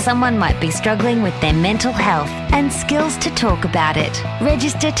identify when someone might be struggling with their mental health and skills to talk about it.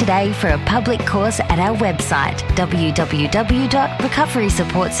 Register today for a public course at our website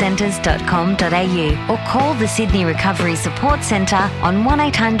www.recoverysupportcentres.com.au or call the Sydney Recovery Support Centre on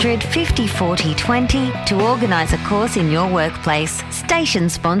 1800 50 40 20 to organise a course in your workplace. Station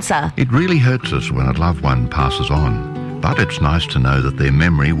sponsor. It really hurts us when a loved one passes on, but it's nice to know that their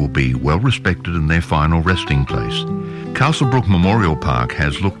memory will be well respected in their final resting place. Castlebrook Memorial Park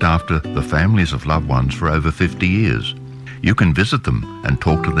has looked after the families of loved ones for over 50 years. You can visit them and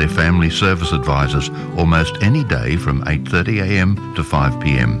talk to their family service advisors almost any day from 8:30am to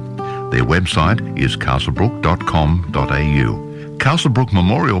 5pm. Their website is castlebrook.com.au. Castlebrook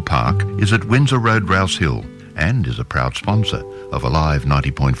Memorial Park is at Windsor Road, Rouse Hill, and is a proud sponsor of Alive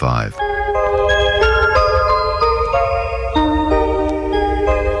 90.5.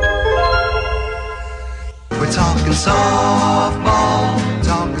 We're talking softball,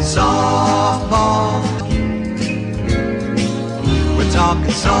 talking softball. We're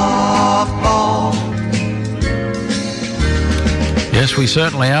talking softball. Yes, we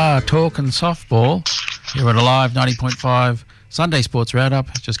certainly are talking softball here at Alive 90.5 Sunday Sports Roundup.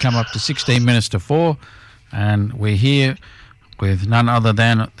 It's just come up to 16 minutes to 4, and we're here with none other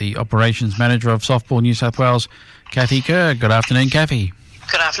than the Operations Manager of Softball New South Wales, Kathy Kerr. Good afternoon, Kathy.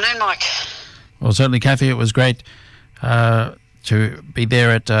 Good afternoon, Mike. Well, certainly, Kathy, it was great to be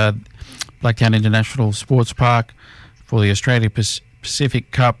there at Blacktown International Sports Park for the Australia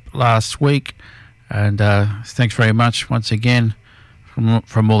Pacific Cup last week. And thanks very much once again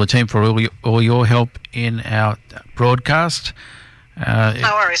from all the team for all your help in our broadcast. No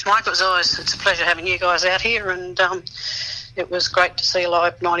worries, Mike. It's a pleasure having you guys out here, and it was great to see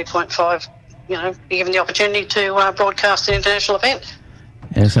Live 90.5, be given the opportunity to broadcast an international event.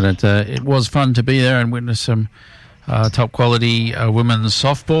 Yes, and it was fun to be there and witness some top quality women's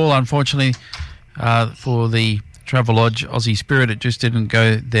softball. Unfortunately, for the Travelodge Aussie Spirit, it just didn't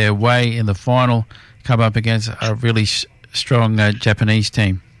go their way in the final, come up against a really strong Japanese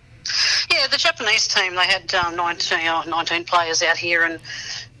team. Yeah, the Japanese team, they had 19 players out here, and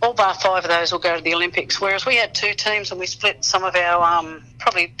all bar 5 of those will go to the Olympics, whereas we had 2 teams and we split some of our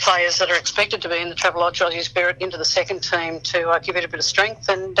probably players that are expected to be in the Travelodge Aussie Spirit into the second team to give it a bit of strength.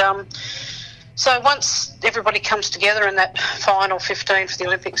 And so once everybody comes together and that final 15 for the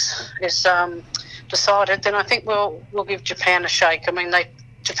Olympics is decided, then I think we'll give Japan a shake. I mean,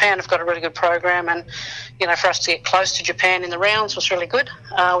 Japan have got a really good program, and for us to get close to Japan in the rounds was really good.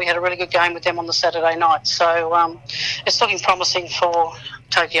 We had a really good game with them on the Saturday night, so it's looking promising for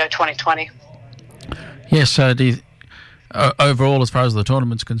Tokyo 2020. Yes, overall, as far as the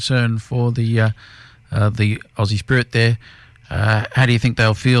tournament's concerned, for the Aussie Spirit there, how do you think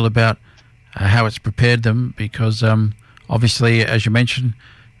they'll feel about how it's prepared them? Because obviously, as you mentioned,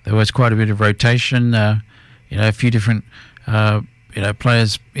 there was quite a bit of rotation. A few different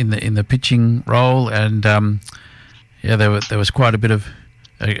players in the pitching role, and there was quite a bit of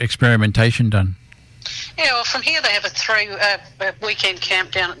experimentation done. Yeah, well, from here they have a weekend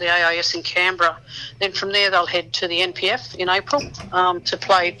camp down at the AIS in Canberra. Then from there they'll head to the NPF in April to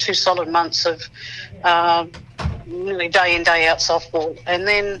play 2 solid months of really day in, day out softball. And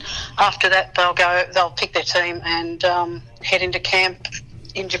then after that they'll pick their team and head into camp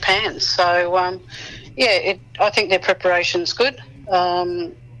in Japan. So, I think their preparation's good.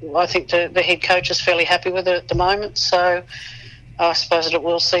 I think the head coach is fairly happy with it at the moment. So I suppose that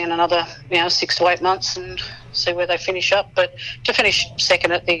we'll see in another 6 to 8 months and see where they finish up. But to finish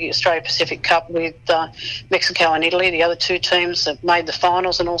second at the Australia Pacific Cup with Mexico and Italy, the other 2 teams that made the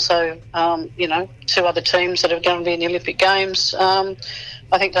finals, and also 2 other teams that are going to be in the Olympic Games, I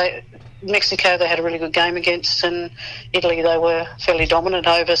think Mexico they had a really good game against, and Italy they were fairly dominant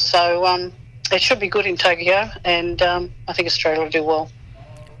over. So it should be good in Tokyo, and I think Australia will do well.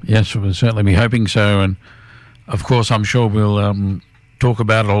 Yes, we'll certainly be hoping so, and of course I'm sure we'll talk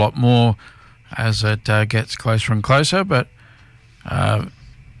about it a lot more as it gets closer and closer. But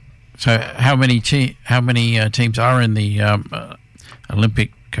so how many teams are in the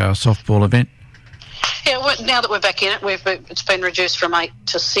Olympic softball event? Yeah, now that we're back in it, it's been reduced from 8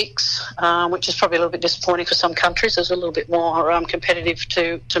 to 6, which is probably a little bit disappointing for some countries. There's a little bit more competitive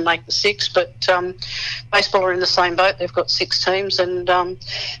to make the 6, but baseball are in the same boat. They've got 6 teams, and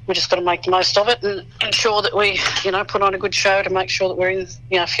we've just got to make the most of it and ensure that we, put on a good show to make sure that we're in,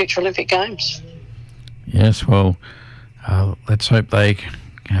 future Olympic Games. Yes, well, let's hope they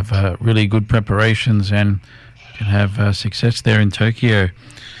have really good preparations and can have success there in Tokyo.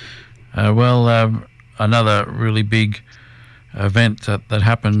 Another really big event that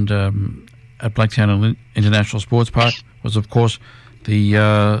happened at Blacktown International Sports Park was, of course, the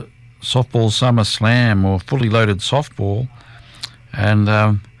Softball Summer Slam, or fully loaded softball. And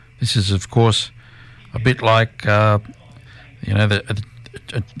this is, of course, a bit like, the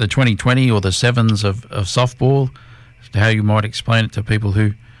 2020 or the sevens of softball, as to how you might explain it to people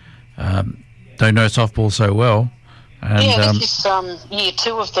who don't know softball so well. And, this is year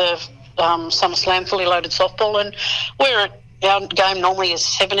 2 of the Summer Slam fully loaded softball, and our game normally is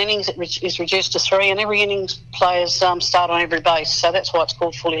 7 innings. It is reduced to 3, and every innings players start on every base, so that's why it's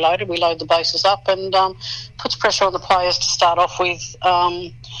called fully loaded. We load the bases up and puts pressure on the players to start off with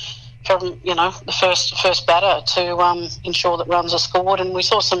from the first batter to ensure that runs are scored. And we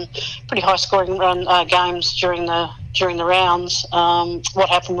saw some pretty high scoring games during the rounds. What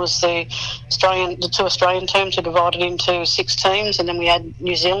happened was the 2 Australian teams were divided into 6 teams, and then we had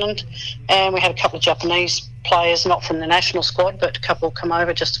New Zealand, and we had a couple of Japanese players, not from the national squad, but a couple come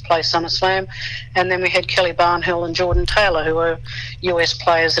over just to play Summer Slam. And then we had Kelly Barnhill and Jordan Taylor, who were US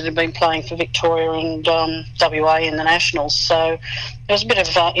players that had been playing for Victoria and WA in the Nationals. So there was a bit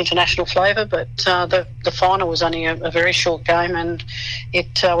of international flavour, but the final was only a very short game, and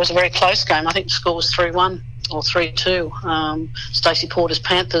it was a very close game. I think the score was 3-1 or 3-2. Stacey Porter's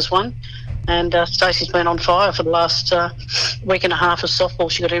Panthers won. And Stacey's been on fire for the last week and a half of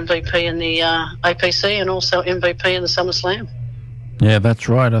softball. She got MVP in the APC and also MVP in the Summer Slam. Yeah, that's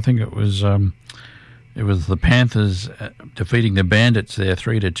right. I think it was it was the Panthers defeating the Bandits there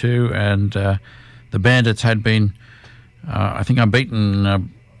 3-2, and the Bandits had been, I think,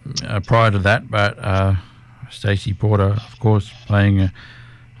 unbeaten prior to that, but Stacey Porter, of course, playing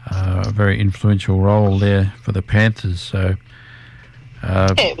a very influential role there for the Panthers. So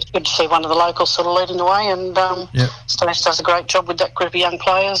it was good to see one of the locals sort of leading the way, and Stacey does a great job with that group of young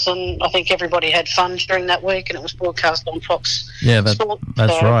players, and I think everybody had fun during that week, and it was broadcast on Fox. Yeah, Sport.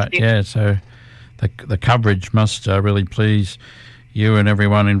 that's right. Yeah, so the coverage must really please you and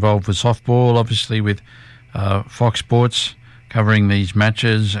everyone involved with softball, obviously with Fox Sports covering these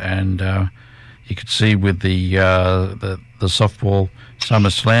matches, and you could see with the softball Summer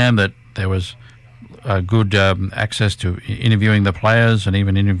Slam that there was good access to interviewing the players and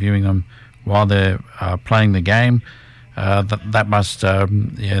even interviewing them while they're playing the game. That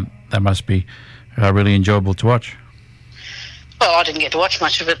must be really enjoyable to watch. Well, I didn't get to watch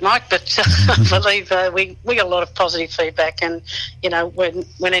much of it, Mike, but I believe we got a lot of positive feedback. And you know, when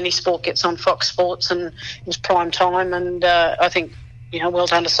any sport gets on Fox Sports and it was prime time, and I think, you know, well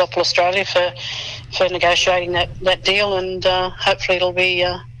done to Softball Australia for negotiating that deal, and hopefully it'll be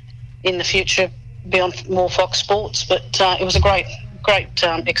in the future be on more Fox Sports. But it was a great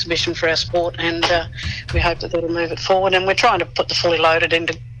exhibition for our sport, and we hope that'll move it forward. And we're trying to put the Fully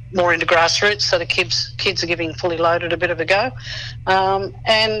Loaded more into grassroots, so the kids are giving Fully Loaded a bit of a go,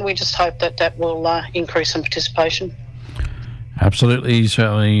 and we just hope that will increase some participation. Absolutely,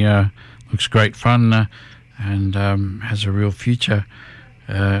 certainly looks great fun and has a real future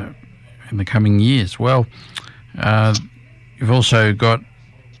in the coming years. Well, you've also got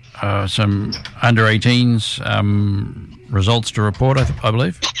some under-18s results to report, I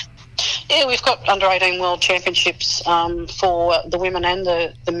believe. Yeah, we've got under-18 World Championships for the women and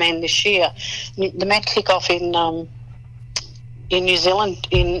the men this year. The men kick off in New Zealand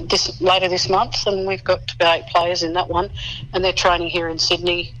later this month, and we've got about 8 players in that one, and they're training here in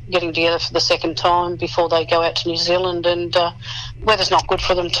Sydney, getting together for the second time before they go out to New Zealand. And weather's not good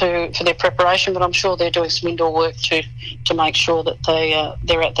for them for their preparation, but I'm sure they're doing some indoor work to make sure that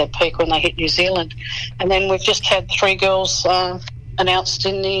they're at that peak when they hit New Zealand. And then we've just had 3 girls announced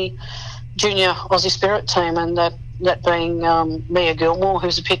in the Junior Aussie Spirit team, and that being Mia Gilmore,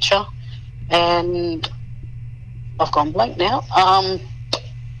 who's a pitcher, and I've gone blank now.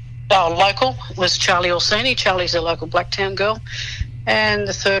 Our local was Charlie Orsini. Charlie's a local Blacktown girl. And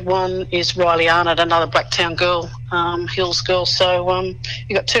the third one is Riley Arnott, another Blacktown girl, Hills girl. So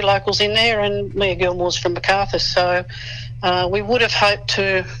you've got 2 locals in there, and Mia Gilmore's from Macarthur. So we would have hoped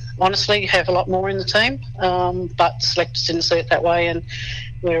to, honestly, have a lot more in the team, but the selectors didn't see it that way, and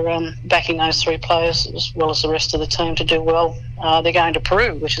we're backing those 3 players as well as the rest of the team to do well. They're going to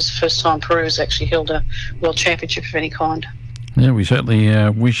Peru, which is the first time Peru has actually held a World Championship of any kind. Yeah, we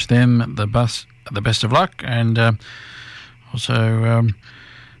certainly wish them the best of luck, and also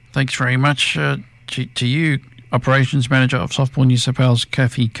thanks very much to you, Operations Manager of Softball New South Wales,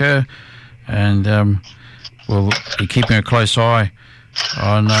 Kathy Kerr, and we'll be keeping a close eye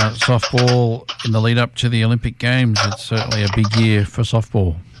on softball in the lead up to the Olympic Games. It's certainly a big year for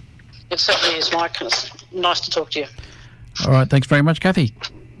softball. It certainly is, Mike. It's nice to talk to you. All right, thanks very much, Kathy.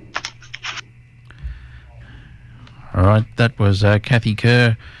 All right, that was Kathy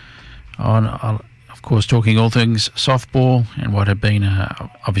Kerr on, of course, talking all things softball and what had been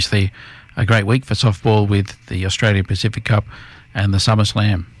obviously a great week for softball with the Australia Pacific Cup and the Summer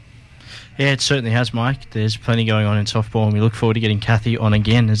Slam. Yeah, it certainly has, Mike. There's plenty going on in softball, and we look forward to getting Kathy on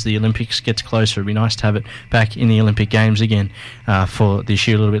again as the Olympics gets closer. It'd be nice to have it back in the Olympic Games again for this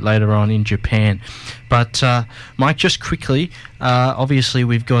year a little bit later on in Japan. But, Mike, just quickly, obviously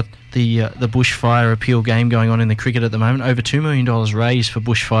we've got the bushfire appeal game going on in the cricket at the moment. Over $2 million raised for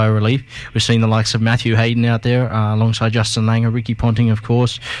bushfire relief. We're seeing the likes of Matthew Hayden out there alongside Justin Langer, Ricky Ponting, of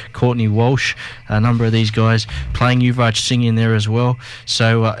course, Courtney Walsh, a number of these guys playing Yuvraj Singh in there as well.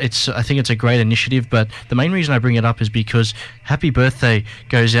 So I think it's a great initiative, but the main reason I bring it up is because happy birthday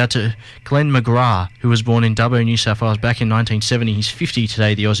goes out to Glenn McGrath, who was born in Dubbo, New South Wales back in 1970. He's 50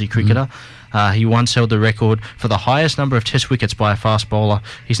 today, the Aussie cricketer. He once held the record for the highest number of test wickets by a fast bowler.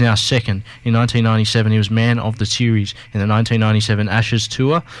 He's now second. In 1997, he was man of the series in the 1997 Ashes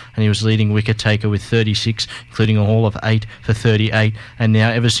Tour, and he was leading wicket taker with 36, including a haul of 8 for 38. And now,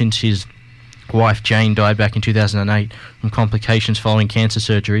 ever since his wife Jane died back in 2008 from complications following cancer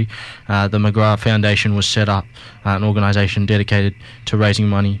surgery, the McGrath Foundation was set up, an organisation dedicated to raising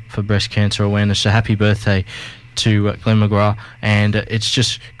money for breast cancer awareness. So happy birthday to Glenn McGrath, and it's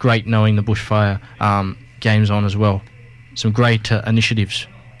just great knowing the bushfire game's on as well. Some great initiatives.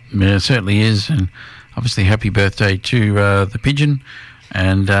 Yeah, it certainly is, and obviously happy birthday to the Pigeon,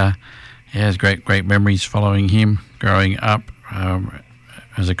 and He has great memories following him growing up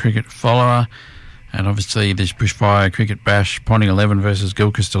as a cricket follower. And obviously this Bushfire Cricket Bash, Ponting 11 versus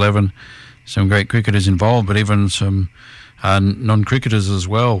Gilchrist 11, some great cricketers involved, but even some non-cricketers as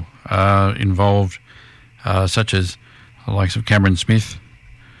well involved, such as the likes of Cameron Smith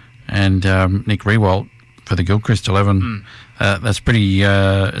and Nick Rewalt for the Gilchrist 11. That's pretty.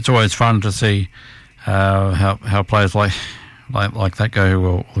 It's always fun to see how players like that go,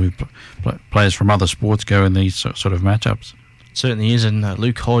 or players from other sports go in these sort of matchups. Certainly is, and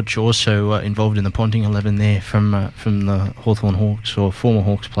Luke Hodge also involved in the Ponting 11 there from the Hawthorn Hawks, or former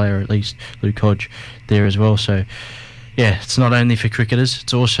Hawks player at least, Luke Hodge there as well. So, yeah, it's not only for cricketers,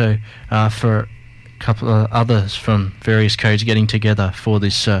 it's also for a couple of others from various codes getting together for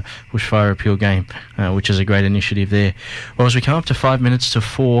this Bushfire Appeal game, which is a great initiative there. Well, as we come up to 5 minutes to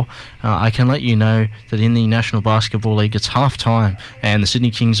 4, I can let you know that in the National Basketball League it's half time and the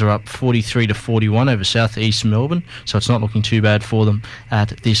Sydney Kings are up 43-41 over South East Melbourne, so it's not looking too bad for them at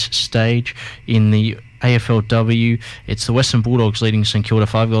this stage. In the AFLW, it's the Western Bulldogs leading St Kilda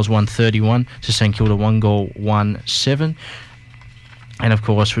 5 goals 131 to St Kilda 1 goal 1-7. And, of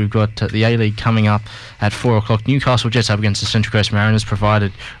course, we've got the A-League coming up at 4 o'clock. Newcastle Jets up against the Central Coast Mariners,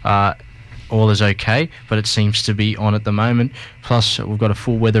 provided all is okay, but it seems to be on at the moment. Plus, we've got a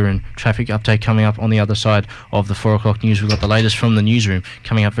full weather and traffic update coming up on the other side of the 4 o'clock news. We've got the latest from the newsroom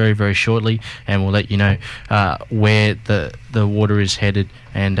coming up very, very shortly, and we'll let you know where the water is headed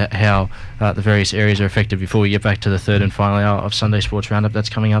and how the various areas are affected before we get back to the third and final hour of Sunday Sports Roundup. That's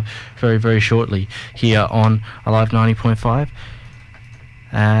coming up very, very shortly here on Alive 90.5.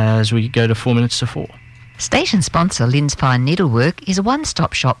 As we go to 4 minutes to 4. Station sponsor Lynn's Fine Needlework is a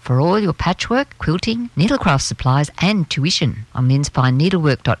one-stop shop for all your patchwork, quilting, needlecraft supplies and tuition. On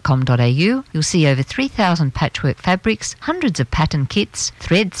lynsfineneedlework.com.au you'll see over 3,000 patchwork fabrics, hundreds of pattern kits,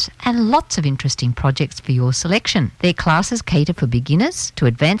 threads and lots of interesting projects for your selection. Their classes cater for beginners to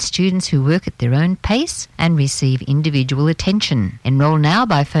advanced students who work at their own pace and receive individual attention. Enrol now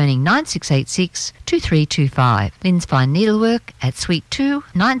by phoning 9686 2325. Lynn's Fine Needlework at Suite 2,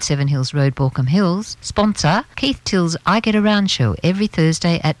 97 Hills Road, Baulkham Hills. Sponsor Keith Till's I Get Around show every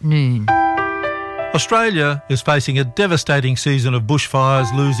Thursday at noon. Australia is facing a devastating season of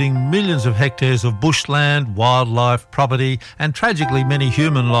bushfires, losing millions of hectares of bushland, wildlife, property and tragically many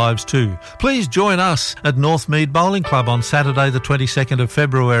human lives too. Please join us at Northmead Bowling Club on Saturday the 22nd of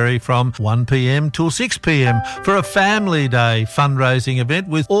February from 1pm till 6pm for a family day fundraising event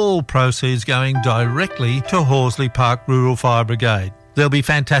with all proceeds going directly to Horsley Park Rural Fire Brigade. There'll be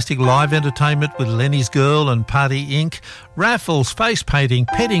fantastic live entertainment with Lenny's Girl and Party Inc., raffles, face painting,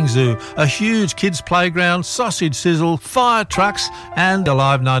 petting zoo, a huge kids playground, sausage sizzle, fire trucks and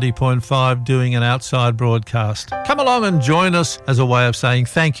Alive 90.5 doing an outside broadcast. Come along and join us as a way of saying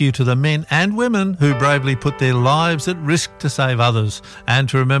thank you to the men and women who bravely put their lives at risk to save others and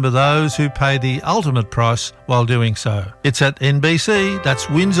to remember those who pay the ultimate price while doing so. It's at NBC, that's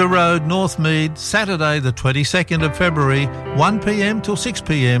Windsor Road, Northmead, Saturday the 22nd of February, 1pm till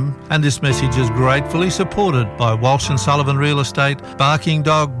 6pm, and this message is gratefully supported by Walsh and Sullivan Real Estate, Barking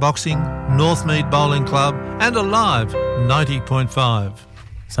Dog Boxing, Northmead Bowling Club and Alive 90.5.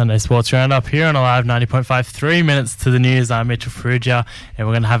 Sunday Sports Roundup here on Alive 90.5. 3 minutes to the news. I'm Mitchell Ferrugia, and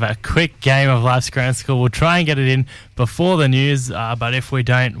we're going to have a quick game of Life's Grand School. We'll try and get it in before the news, but if we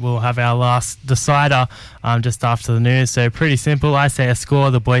don't, we'll have our last decider just after the news. So pretty simple. I say a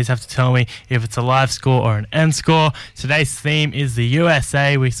score. The boys have to tell me if it's a live score or an end score. Today's theme is the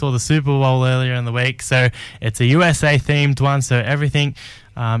USA. We saw the Super Bowl earlier in the week, so it's a USA-themed one, so everything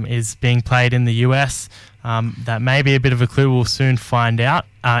is being played in the US. That may be a bit of a clue. We'll soon find out.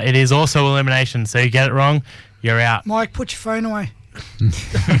 It is also elimination, so you get it wrong, you're out. Mike, put your phone away.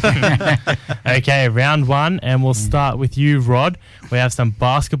 Okay, round one, and we'll start with you, Rod. We have some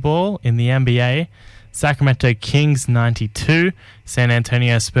basketball in the NBA. Sacramento Kings 92, San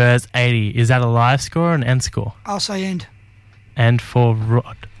Antonio Spurs 80. Is that a live score or an end score? I'll say end. End for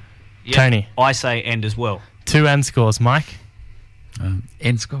Rod. Yep, Tony? I say end as well. 2 end scores. Mike?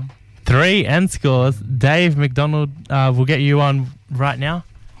 End score. 3 end scores. Dave McDonald, we'll get you on right now.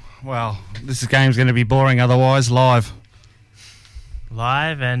 Well, this game's going to be boring otherwise. Live,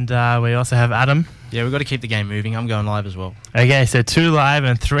 and we also have Adam. Yeah, we've got to keep the game moving. I'm going live as well. Okay, so 2 live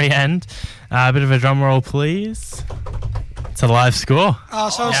and 3 end. A bit of a drum roll, please. It's a live score. Oh,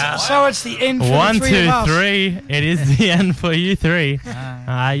 so it's the end for 1, the three 2, of us. 3. It is the end for you 3. You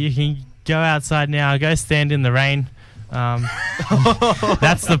can go outside now. Go stand in the rain.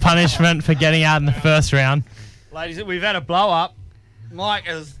 That's the punishment for getting out in the first round. ladies. We've had a blow up. Mike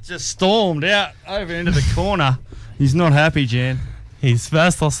has just stormed out over into the corner. He's not happy, Jan. His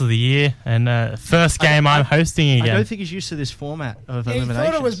first loss of the year and first game I'm hosting again. I don't think he's used to this format of He elimination.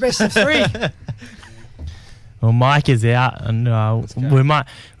 thought it was best of 3. Well, Mike is out, and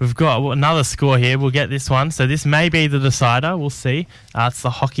we've got another score here. We'll get this one. So this may be the decider. We'll see. It's the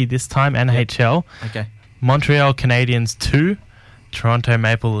hockey this time, NHL. Okay. Montreal Canadiens 2, Toronto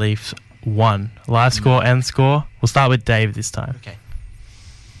Maple Leafs 1. Live score, end score. We'll start with Dave this time. Okay.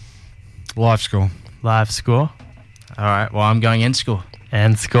 Live score. Live score. All right. Well, I'm going end score.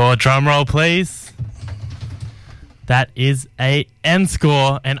 End score. Drum roll, please. That is a end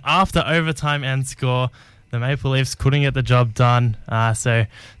score, and after overtime end score, the Maple Leafs couldn't get the job done. So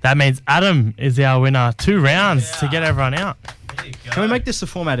that means Adam is our winner. 2 rounds to get everyone out. Can we make this the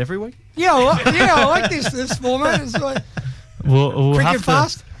format every week? Yeah, I like this format. It's like We'll quick have and to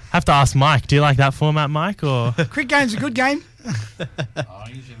fast. have to ask Mike. Do you like that format, Mike? Or Quick game's a good game.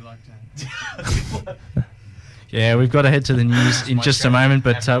 I usually like that. Yeah, we've got to head to the news in just a moment,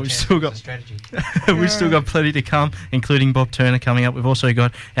 but we've still got we've still got plenty to come, including Bob Turner coming up. We've also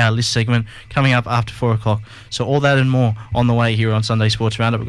got our list segment coming up after 4 o'clock. So all that and more on the way here on Sunday Sports Roundup.